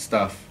and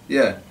stuff.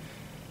 Yeah.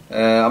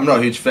 I'm not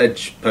a huge veg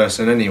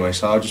person anyway,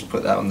 so I'll just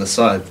put that on the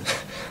side.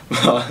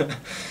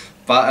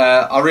 but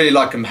I really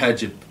like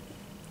mhajib.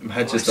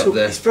 Mhajib's up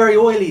there. It's very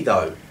oily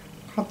though,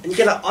 and you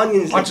get like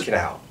onions leaking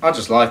out. I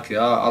just like it.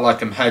 I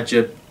like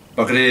mhajib,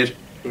 bagrir.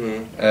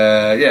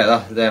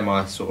 Yeah, they're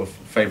my sort of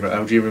favourite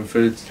Algerian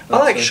foods. I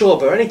like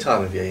shorba any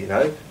time of year. You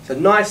know, it's a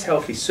nice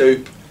healthy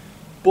soup.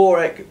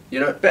 Borek, You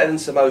know, better than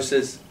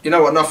samosas. you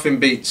know what? Nothing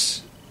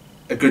beats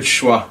a good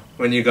schwa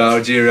when you go to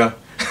Algeria.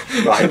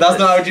 Right. That's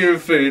not Algerian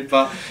food,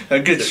 but a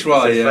good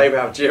schwa, It's his yeah.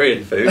 favourite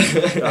Algerian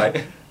food.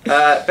 Right.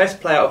 Best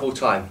player of all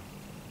time.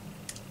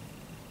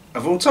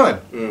 Of all time?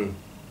 Mm.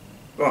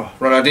 Oh,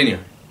 Ronaldinho.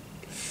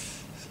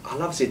 I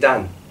love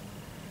Zidane.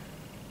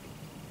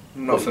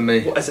 Not for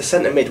me. As a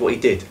centre mid, what he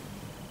did.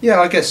 Yeah,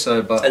 I guess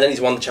so, but And then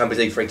he's won the Champions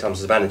League 3 times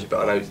as a manager,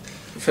 but I know...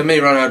 for me,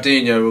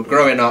 Ronaldinho,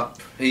 growing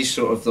up, he's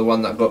sort of the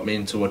one that got me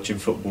into watching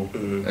football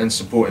and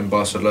supporting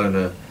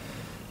Barcelona.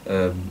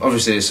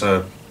 Obviously,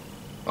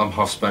 I'm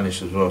half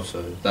Spanish as well,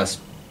 so that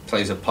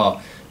plays a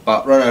part.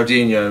 But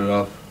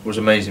Ronaldinho was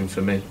amazing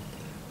for me.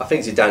 I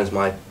think Zidane's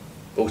my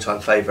all-time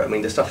favourite. I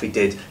mean, the stuff he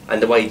did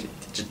and the way,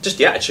 just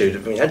the attitude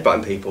of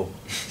headbutting people.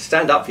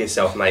 Stand up for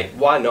yourself, mate.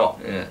 Why not?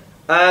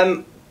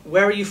 Yeah.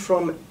 Where are you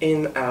from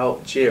in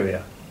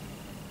Algeria?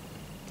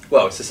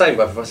 Well, it's the same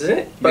both of us, isn't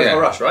it? Both Yeah.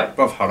 Harash, right?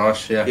 Both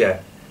Harash, yeah.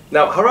 Yeah.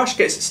 Now, Harash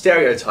gets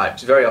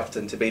stereotyped very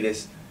often to be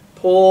this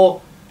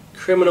poor,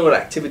 criminal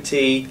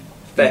activity,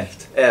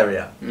 theft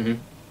area. Mm-hmm.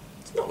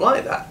 It's not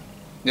like that.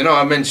 You know,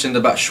 I mentioned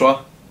about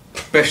schwa.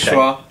 Best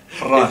schwa,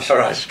 Harash.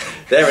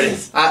 Harash. There it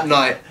is. At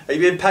night. Are you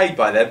being paid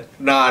by them?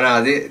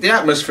 No, the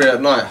atmosphere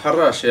at night,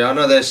 Harash, yeah, I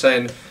know they're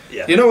saying...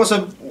 Yeah. You know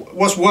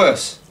what's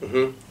worse?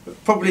 Mm-hmm.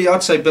 Probably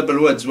I'd say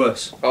Belmadi's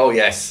worse. Oh,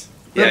 yes.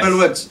 Yes.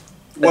 Belmadi's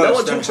And no worse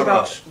one than talks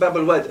about Harash. Bab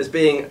el Wed as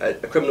being a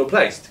criminal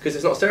place because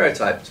it's not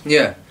stereotyped.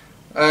 Yeah,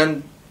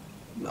 and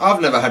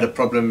I've never had a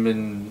problem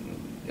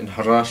in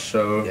Harash,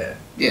 so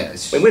Yeah.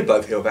 it's, I mean, we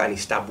both hear about any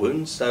stab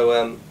wounds,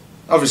 so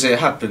obviously it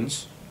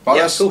happens. But yeah,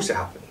 of that's, course it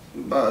happens.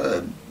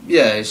 but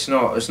yeah, it's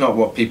not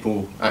what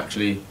people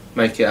actually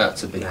make it out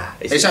to be. Nah,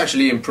 it's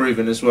actually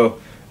improving as well,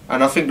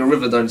 and I think the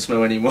river don't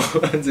smell anymore.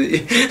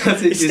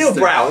 It's still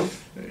brown.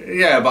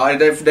 Yeah, but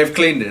they've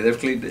cleaned it. They've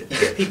cleaned it. You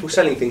get people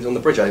selling things on the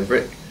bridge over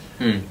it.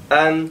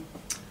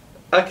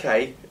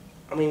 Okay,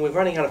 I mean, we're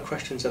running out of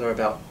questions that are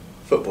about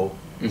football,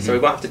 so we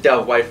might have to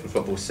delve away from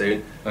football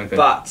soon. Okay.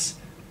 But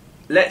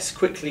let's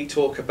quickly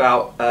talk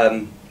about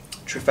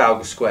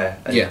Trafalgar Square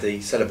and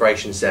the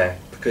celebrations there,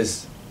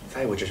 because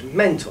they were just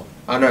mental.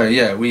 I know.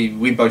 Yeah,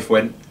 we both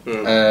went.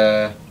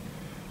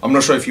 I'm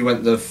not sure if you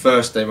went the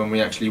first day when we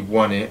actually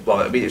won it. Well,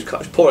 I mean, it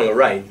was pouring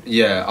rain.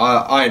 Yeah,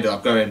 I ended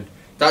up going.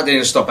 That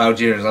didn't stop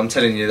Algerians. I'm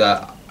telling you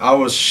that. I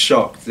was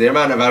shocked. The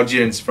amount of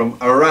Algerians from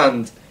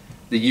around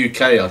the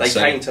UK, I'd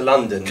say. They came to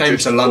London. Came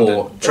just to before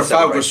London. the Trafalgar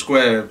celebration.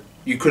 Square,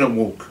 you couldn't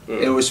walk.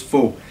 It was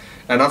full.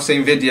 And I've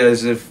seen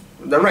videos of...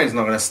 The rain's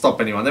not going to stop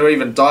anyone. They were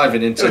even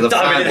diving into the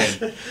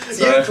fountain.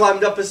 You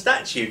climbed up a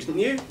statue, didn't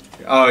you?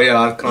 Oh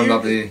yeah, I climbed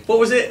up the... What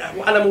was it?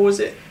 What animal was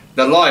it?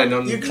 The lion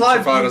on You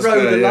climbed, Trafalgar you rode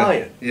Square, the yeah.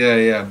 lion.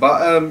 Yeah.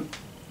 But,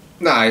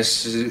 no,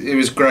 it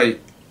was great.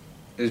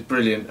 It was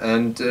brilliant.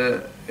 And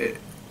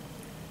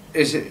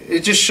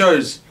it just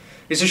shows...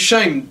 It's a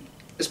shame,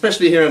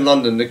 especially here in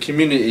London, the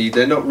community,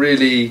 they're not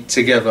really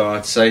together,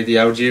 I'd say, the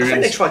I Algerians.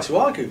 think they tried to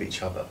argue with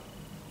each other.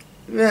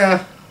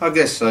 Yeah, I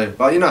guess so.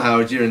 But you know how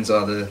Algerians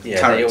are, the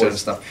character and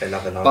stuff. They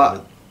love an But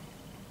argument.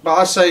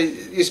 I say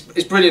it's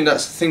brilliant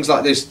that things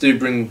like this do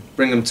bring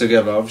them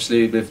together.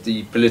 Obviously, with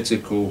the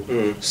political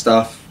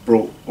stuff,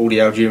 brought all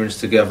the Algerians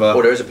together.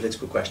 Well, there is a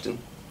political question.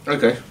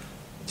 Okay.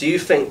 Do you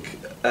think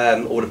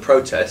all the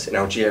protests in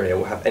Algeria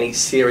will have any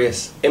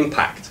serious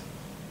impact?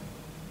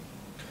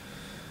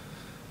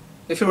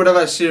 If it would have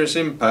had a serious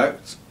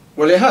impact,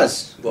 well, it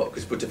has. What,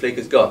 because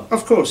Bouteflika's gone?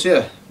 Of course,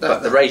 yeah.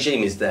 But the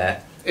regime is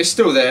there. It's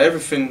still there.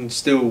 Everything's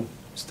still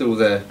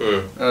there.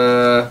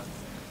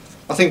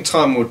 I think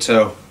time will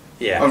tell.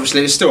 Yeah.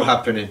 Obviously, it's still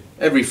happening.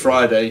 Every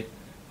Friday,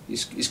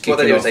 it's kicking What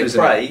they do off, is they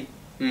pray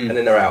and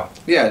then they're out.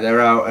 Yeah,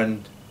 they're out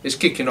and it's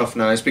kicking off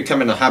now. It's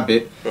becoming a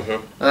habit,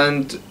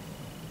 and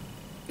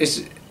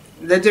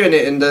they're doing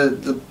it in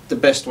the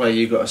best way.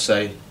 You got to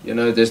say, you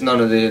know, there's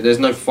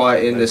no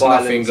fighting, there's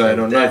nothing going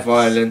on, no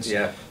violence.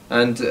 Yeah.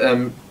 And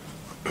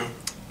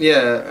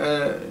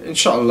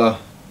inshallah.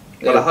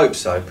 Well, I hope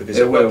so because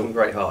they're working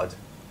very hard.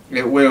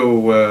 It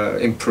will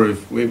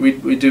improve.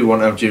 We do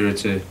want Algeria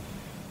to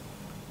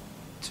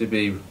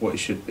be what it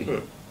should be.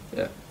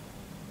 Yeah.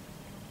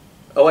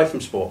 Away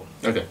from sport.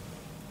 Okay.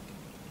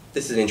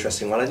 This is an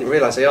interesting one. I didn't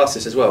realise I asked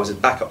this as well as a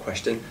backup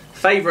question.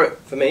 Favourite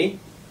for me,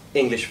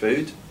 English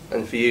food,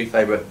 and for you,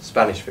 favourite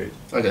Spanish food.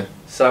 Okay.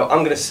 So I'm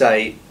going to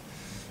say,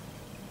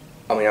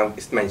 I mean,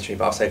 it's mainstream,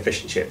 but I'll say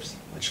fish and chips.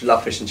 I just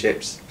love fish and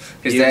chips.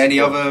 Is there any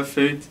other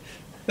food?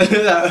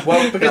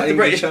 Well, because the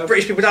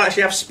British people don't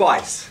actually have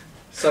spice,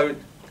 so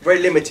very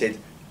limited.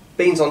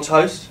 Beans on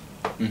toast.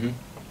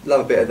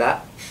 Love a bit of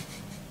that.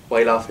 Why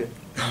are you laughing?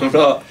 I'm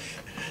not.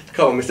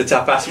 Come on, Mr.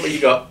 Tapas, what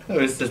you got? Oh,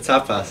 it's the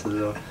tapas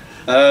as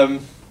well.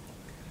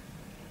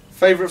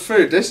 Favourite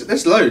food?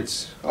 There's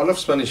loads. I love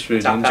Spanish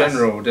food in Tapas.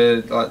 general.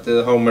 Like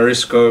the whole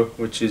marisco,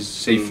 which is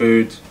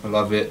seafood. I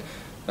love it.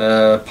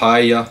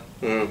 Paella.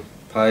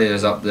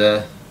 Paella's up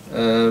there.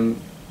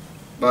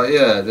 But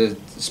yeah, the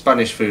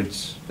Spanish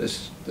foods.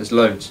 There's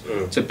loads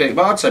to pick.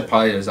 But I'd say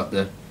paella's up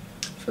there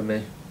for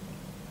me.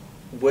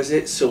 Was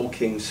it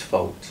Soolking's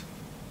fault?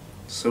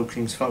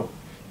 Soolking's fault?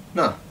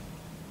 No.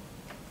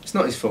 It's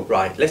not his fault.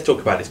 Right, let's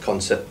talk about this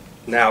concert.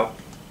 Now,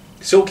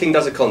 Soolking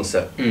does a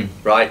concert,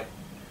 right?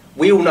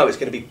 We all know it's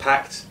going to be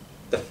packed.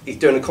 He's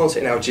doing a concert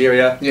in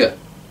Algeria. Yeah.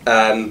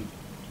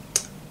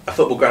 A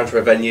football ground for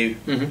a venue,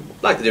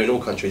 like they do in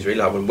all countries, really,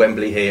 like when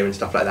Wembley here and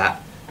stuff like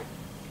that.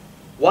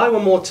 Why were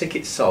more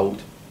tickets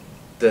sold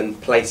than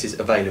places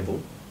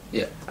available?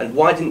 Yeah. And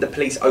why didn't the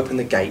police open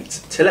the gates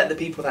to let the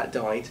people that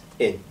died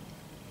in?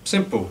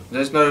 Simple.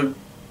 There's no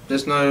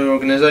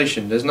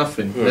organisation. There's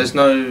nothing. There's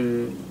no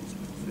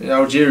in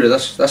Algeria.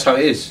 That's how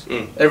it is.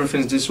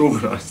 Everything's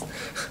disorganised.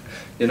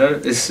 You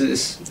know,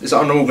 it's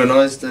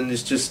unorganised and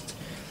it's just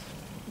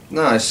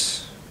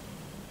nice.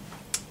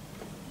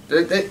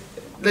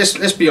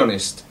 Let's be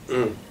honest.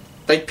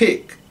 They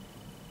pick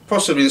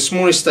possibly the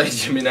smallest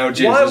stadium in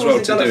Algeria as well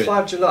to do it.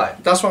 Why was it done at 5 July?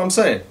 That's what I'm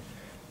saying.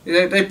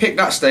 They picked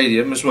that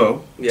stadium as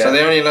well, so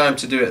they only allow him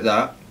to do it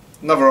that.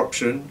 Another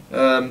option.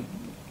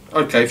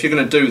 Okay, if you're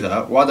going to do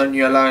that, why don't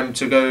you allow him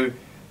to go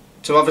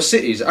to other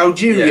cities?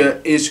 Algeria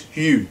is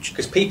huge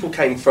because people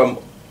came from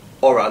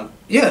Oran.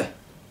 Yeah.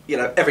 You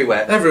know,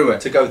 everywhere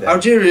to go there.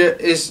 Algeria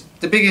is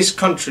the biggest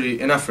country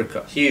in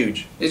Africa.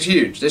 Huge. It's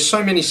huge. There's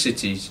so many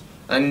cities,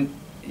 and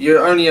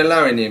you're only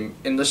allowing him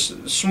in the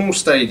small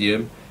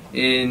stadium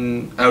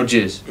in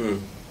Algiers.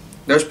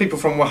 There's people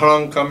from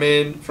Wahran come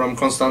in, from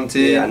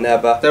Constantine. Yeah,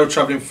 never. They were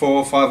travelling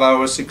 4, 5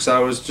 hours, 6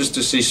 hours just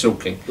to see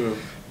Soolking.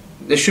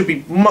 There should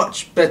be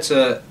much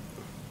better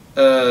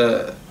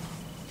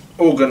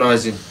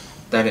organising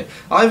than it.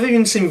 I've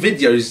even seen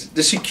videos.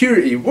 The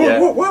security.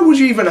 Why would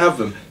you even have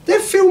them? They're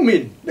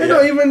filming. They're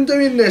not even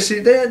doing this.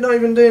 They're not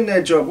even doing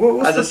their job.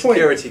 What's As the a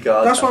security point?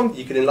 guard, that's what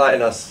you can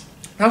enlighten us.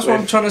 That's what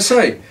I'm trying to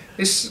say.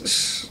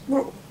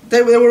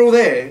 They were all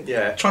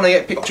there, trying to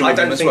get pictures of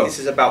them as well. I don't think this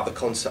is about the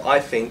concert. I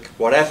think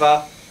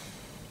whatever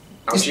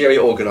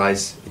Algeria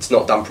organise, it's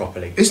not done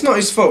properly. It's not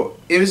his fault.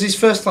 It was his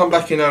first time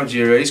back in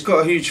Algeria. He's got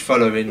a huge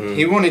following.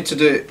 He wanted to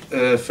do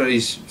it for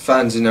his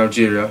fans in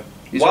Algeria.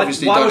 Why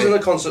wasn't the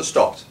concert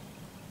stopped?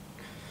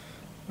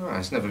 Oh,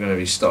 it's never going to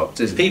be stopped,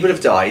 is it? People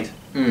have died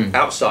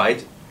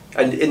outside,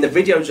 and in the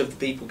videos of the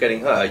people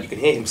getting hurt, you can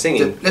hear him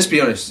singing. Let's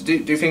be honest. Do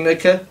you think they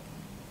care?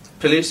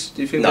 Police?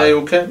 Do you think they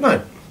all care?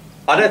 No.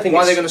 I don't think.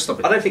 Why are they going to stop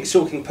it? I don't think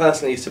Soolking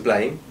personally is to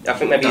blame. I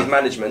think maybe his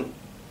management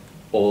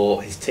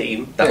or his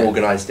team that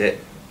organised it.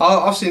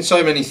 I've seen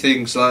so many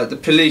things, like the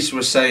police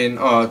were saying,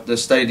 oh, the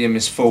stadium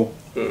is full,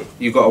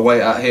 you've got to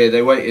wait out here.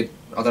 They waited,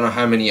 I don't know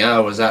how many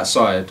hours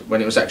outside when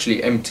it was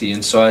actually empty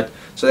inside.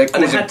 So they're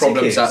causing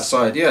problems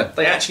outside,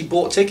 They actually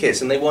bought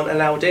tickets and they weren't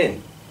allowed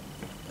in.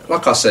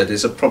 Like I said,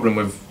 there's a problem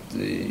with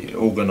the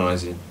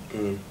organising.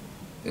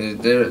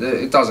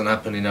 It doesn't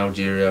happen in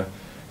Algeria.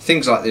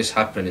 Things like this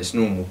happen, it's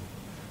normal.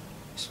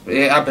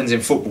 It happens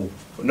in football.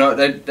 No,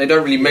 they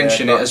don't really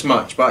mention it as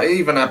much, but it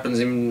even happens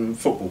in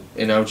football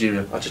in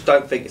Algeria. I just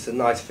don't think it's a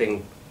nice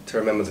thing to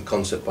remember the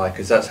concert by,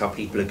 because that's how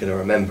people are going to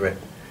remember it.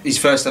 His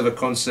first ever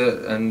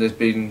concert, and there's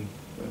been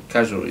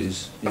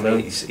casualties. You know,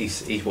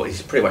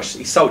 he's pretty much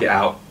sold it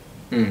out,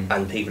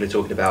 and people are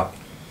talking about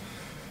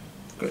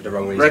for the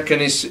wrong reason.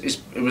 Reckon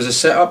it was a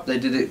setup. They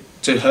did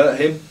it to hurt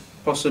him,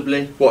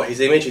 possibly. What, his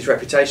image, his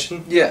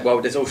reputation? Yeah.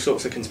 Well, there's all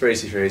sorts of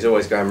conspiracy theories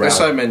always going around. There's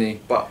so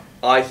many, but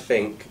I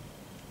think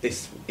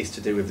this is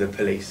to do with the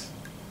police,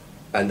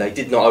 and they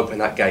did not open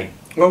that gate.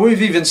 Well,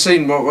 we've even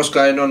seen what's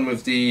going on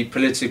with the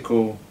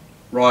political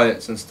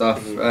riots and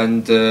stuff,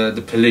 and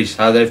the police,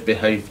 how they've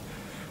behaved.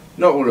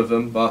 Not all of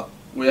them, but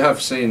we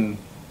have seen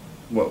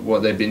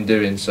what they've been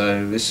doing,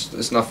 so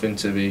it's nothing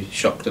to be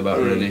shocked about,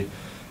 really.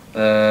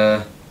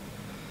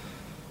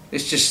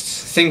 It's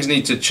just, things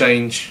need to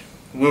change.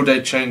 Will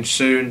they change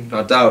soon?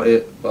 I doubt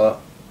it,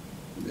 but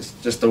it's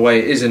just the way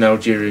it is in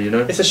Algeria, you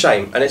know? It's a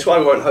shame, and it's why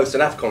we won't host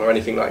an AFCON or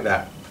anything like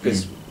that,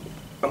 because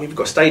I mean, we've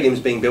got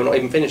stadiums being built, not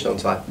even finished on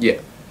time. Yeah.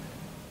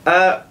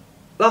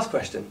 Last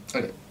question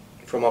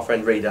from our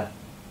friend Reader.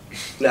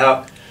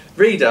 Now,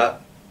 Reader.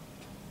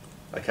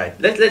 Okay,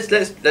 let's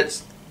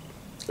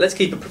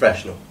keep it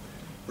professional.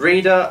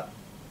 Reader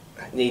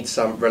needs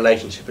some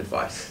relationship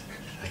advice.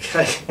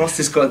 Okay. What's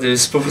this got to do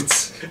with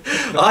sports?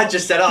 I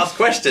just said ask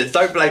questions.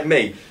 Don't blame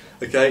me.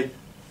 Okay.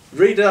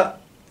 Reader.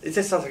 It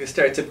just sounds like a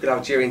stereotypical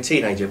Algerian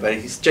teenager, but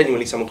he's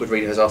genuinely someone called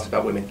Reader has asked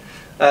about women.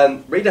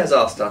 Reader has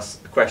asked us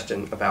a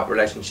question about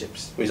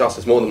relationships. He's asked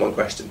us more than one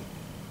question.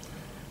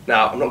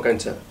 Now, I'm not going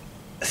to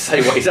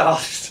say what he's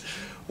asked.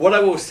 What I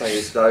will say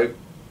is, though,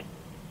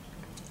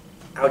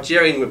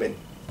 Algerian women.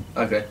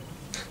 Okay.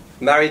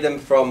 Marry them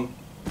from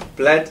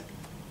bled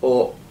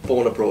or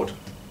born abroad?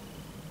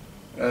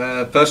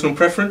 Personal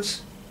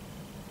preference?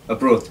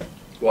 Abroad.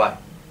 Why?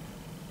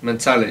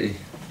 Mentality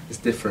is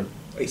different.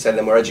 Are you saying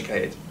they're more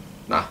educated?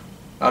 Nah,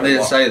 I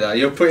didn't say that.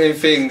 You're putting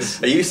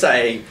things... Are you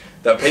saying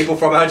that people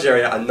from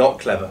Algeria are not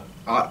clever?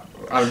 I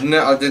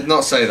did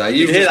not say that.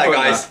 You hear that,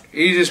 guys?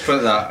 You just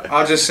put that.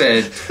 I just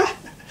said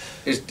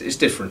it's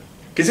different.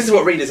 Because this is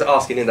what Readers are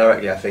asking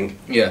indirectly, I think.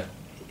 Yeah.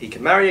 He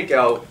can marry a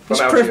girl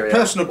from Algeria.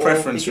 Personal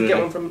preference, or he can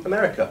get one from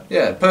America.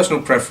 Yeah,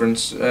 personal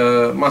preference.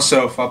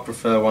 Myself, I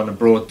prefer one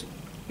abroad.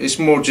 It's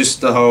more just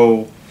the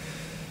whole...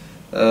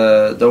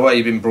 the way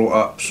you've been brought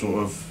up,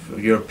 sort of.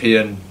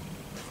 European.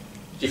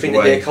 Do you think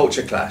there'd be a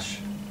culture clash?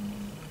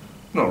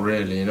 Not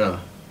really, no.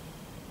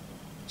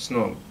 It's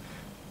not.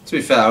 To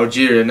be fair,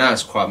 Algeria now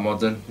is quite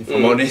modern, if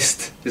I'm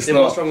honest. It's then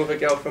not. what's wrong with a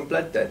girl from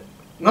Bled then?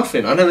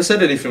 Nothing. I never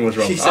said anything was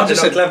wrong. You said I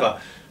just you're said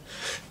not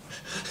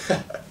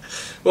clever.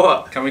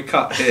 What? Can we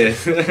cut here?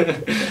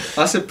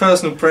 I said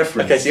personal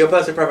preference. Okay, so your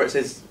personal preference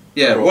is...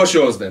 Yeah, abroad. what's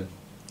yours then?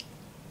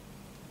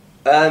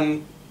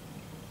 Come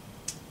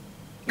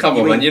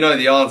on, man, you know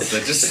the answer.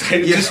 Just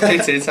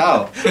spit it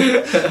out.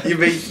 you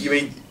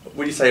mean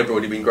when you say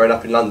abroad, you mean growing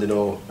up in London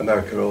or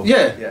America or...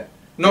 Yeah.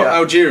 Not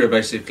Algeria,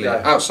 basically. No.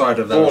 Outside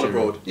of that. Born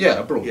abroad. Yeah,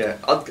 abroad. Yeah,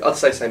 I'd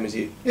say same as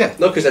you. Yeah.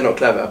 Not because they're not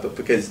clever, but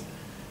because...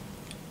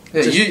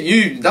 Yeah,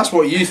 you. That's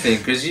what you think,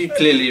 because you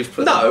clearly have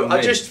put that No, on I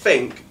me. just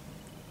think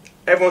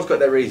everyone's got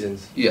their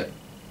reasons. Yeah.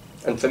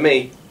 And for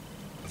me,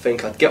 I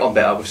think I'd get on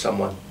better with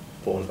someone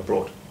born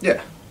abroad.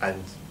 Yeah.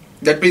 And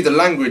there'd be the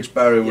language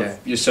barrier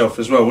with yourself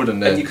as well, wouldn't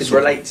there? And you could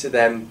relate to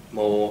them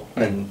more,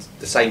 and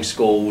the same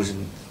schools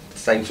and the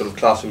same sort of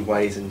classroom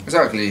ways. And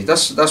exactly.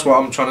 That's what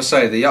I'm trying to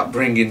say. The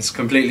upbringing's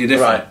completely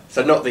different. Right.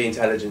 So not the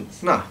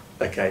intelligence. No.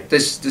 Okay.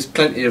 There's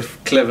plenty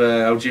of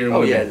clever Algerian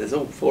women. Yeah, there's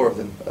all 4 of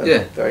them.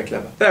 Yeah. Very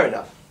clever. Fair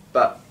enough.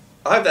 But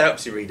I hope that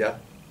helps you, reader.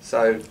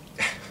 So,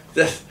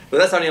 but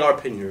that's only our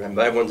opinion,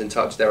 remember. Everyone's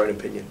entitled to their own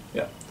opinion.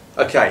 Yeah.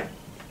 Okay.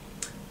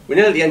 We're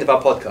nearly at the end of our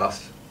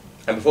podcast.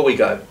 And before we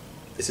go,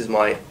 this is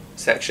my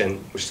section,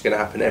 which is going to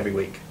happen every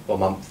week or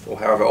month or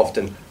however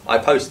often I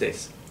post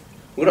this.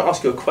 We're going to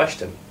ask you a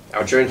question.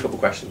 Algerian football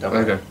question, don't we?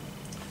 Okay. I'm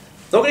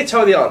not going to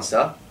tell you the answer.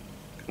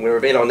 I'm going to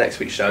reveal on next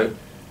week's show. And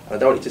I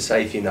don't want you to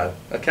say if you know,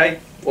 okay?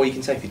 Or you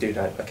can say if you do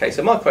know. Okay,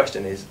 so my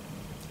question is,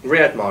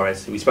 Riyad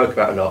Mahrez, who we spoke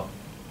about a lot,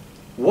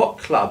 what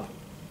club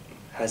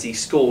has he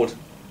scored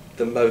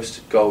the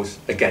most goals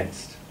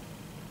against?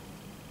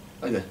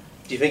 Okay.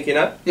 Do you think you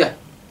know? Yeah.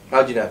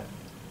 How do you know?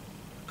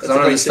 Because I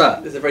know the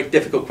stat. It's a very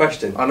difficult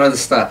question. I know the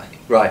stat.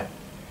 Right.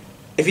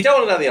 If you don't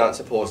want to know the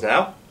answer, pause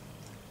now.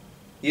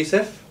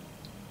 Yusuf?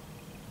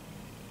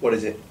 What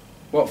is it?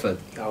 Watford.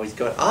 Oh, he's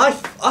got it.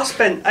 I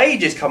spent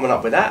ages coming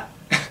up with that.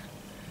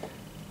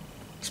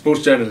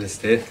 Sports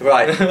journalist here.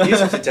 Right.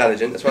 Yusuf's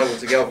intelligent. That's why I want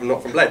to get from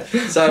not from Bled.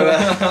 So,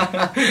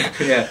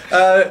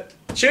 yeah.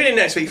 Tune in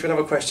next week for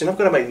another question. I've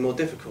got to make them more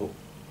difficult.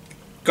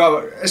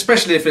 Go,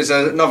 especially if it's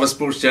another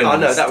sports journalist.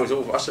 I know, that was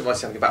all. I should have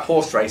said something about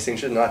horse racing,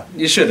 shouldn't I?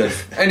 You should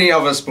have. Any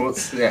other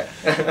sports, yeah.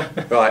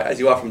 Right, as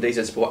you are from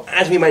DZ Sport,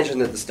 as we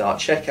mentioned at the start,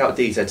 check out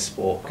DZ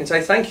Sport. I can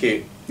say thank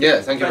you.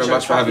 Yeah, thank you very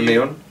much for having me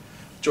on.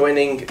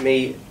 Joining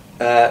me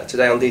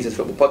today on DZ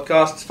Football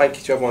Podcast. Thank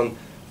you to everyone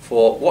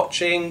for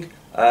watching.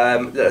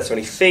 Let us know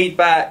any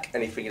feedback,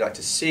 anything you'd like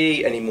to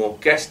see, any more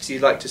guests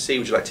you'd like to see.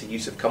 Would you like to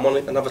Yusuf come on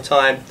another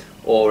time?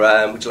 Or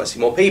would you like to see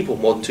more people,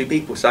 more than 2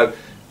 people? So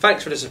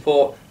thanks for the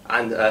support.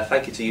 And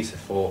thank you to Yusuf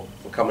for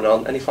coming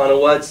on. Any final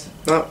words?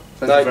 No,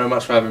 thank you very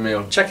much for having me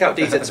on. Check out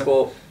DZ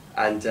Sport,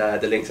 and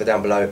the links are down below.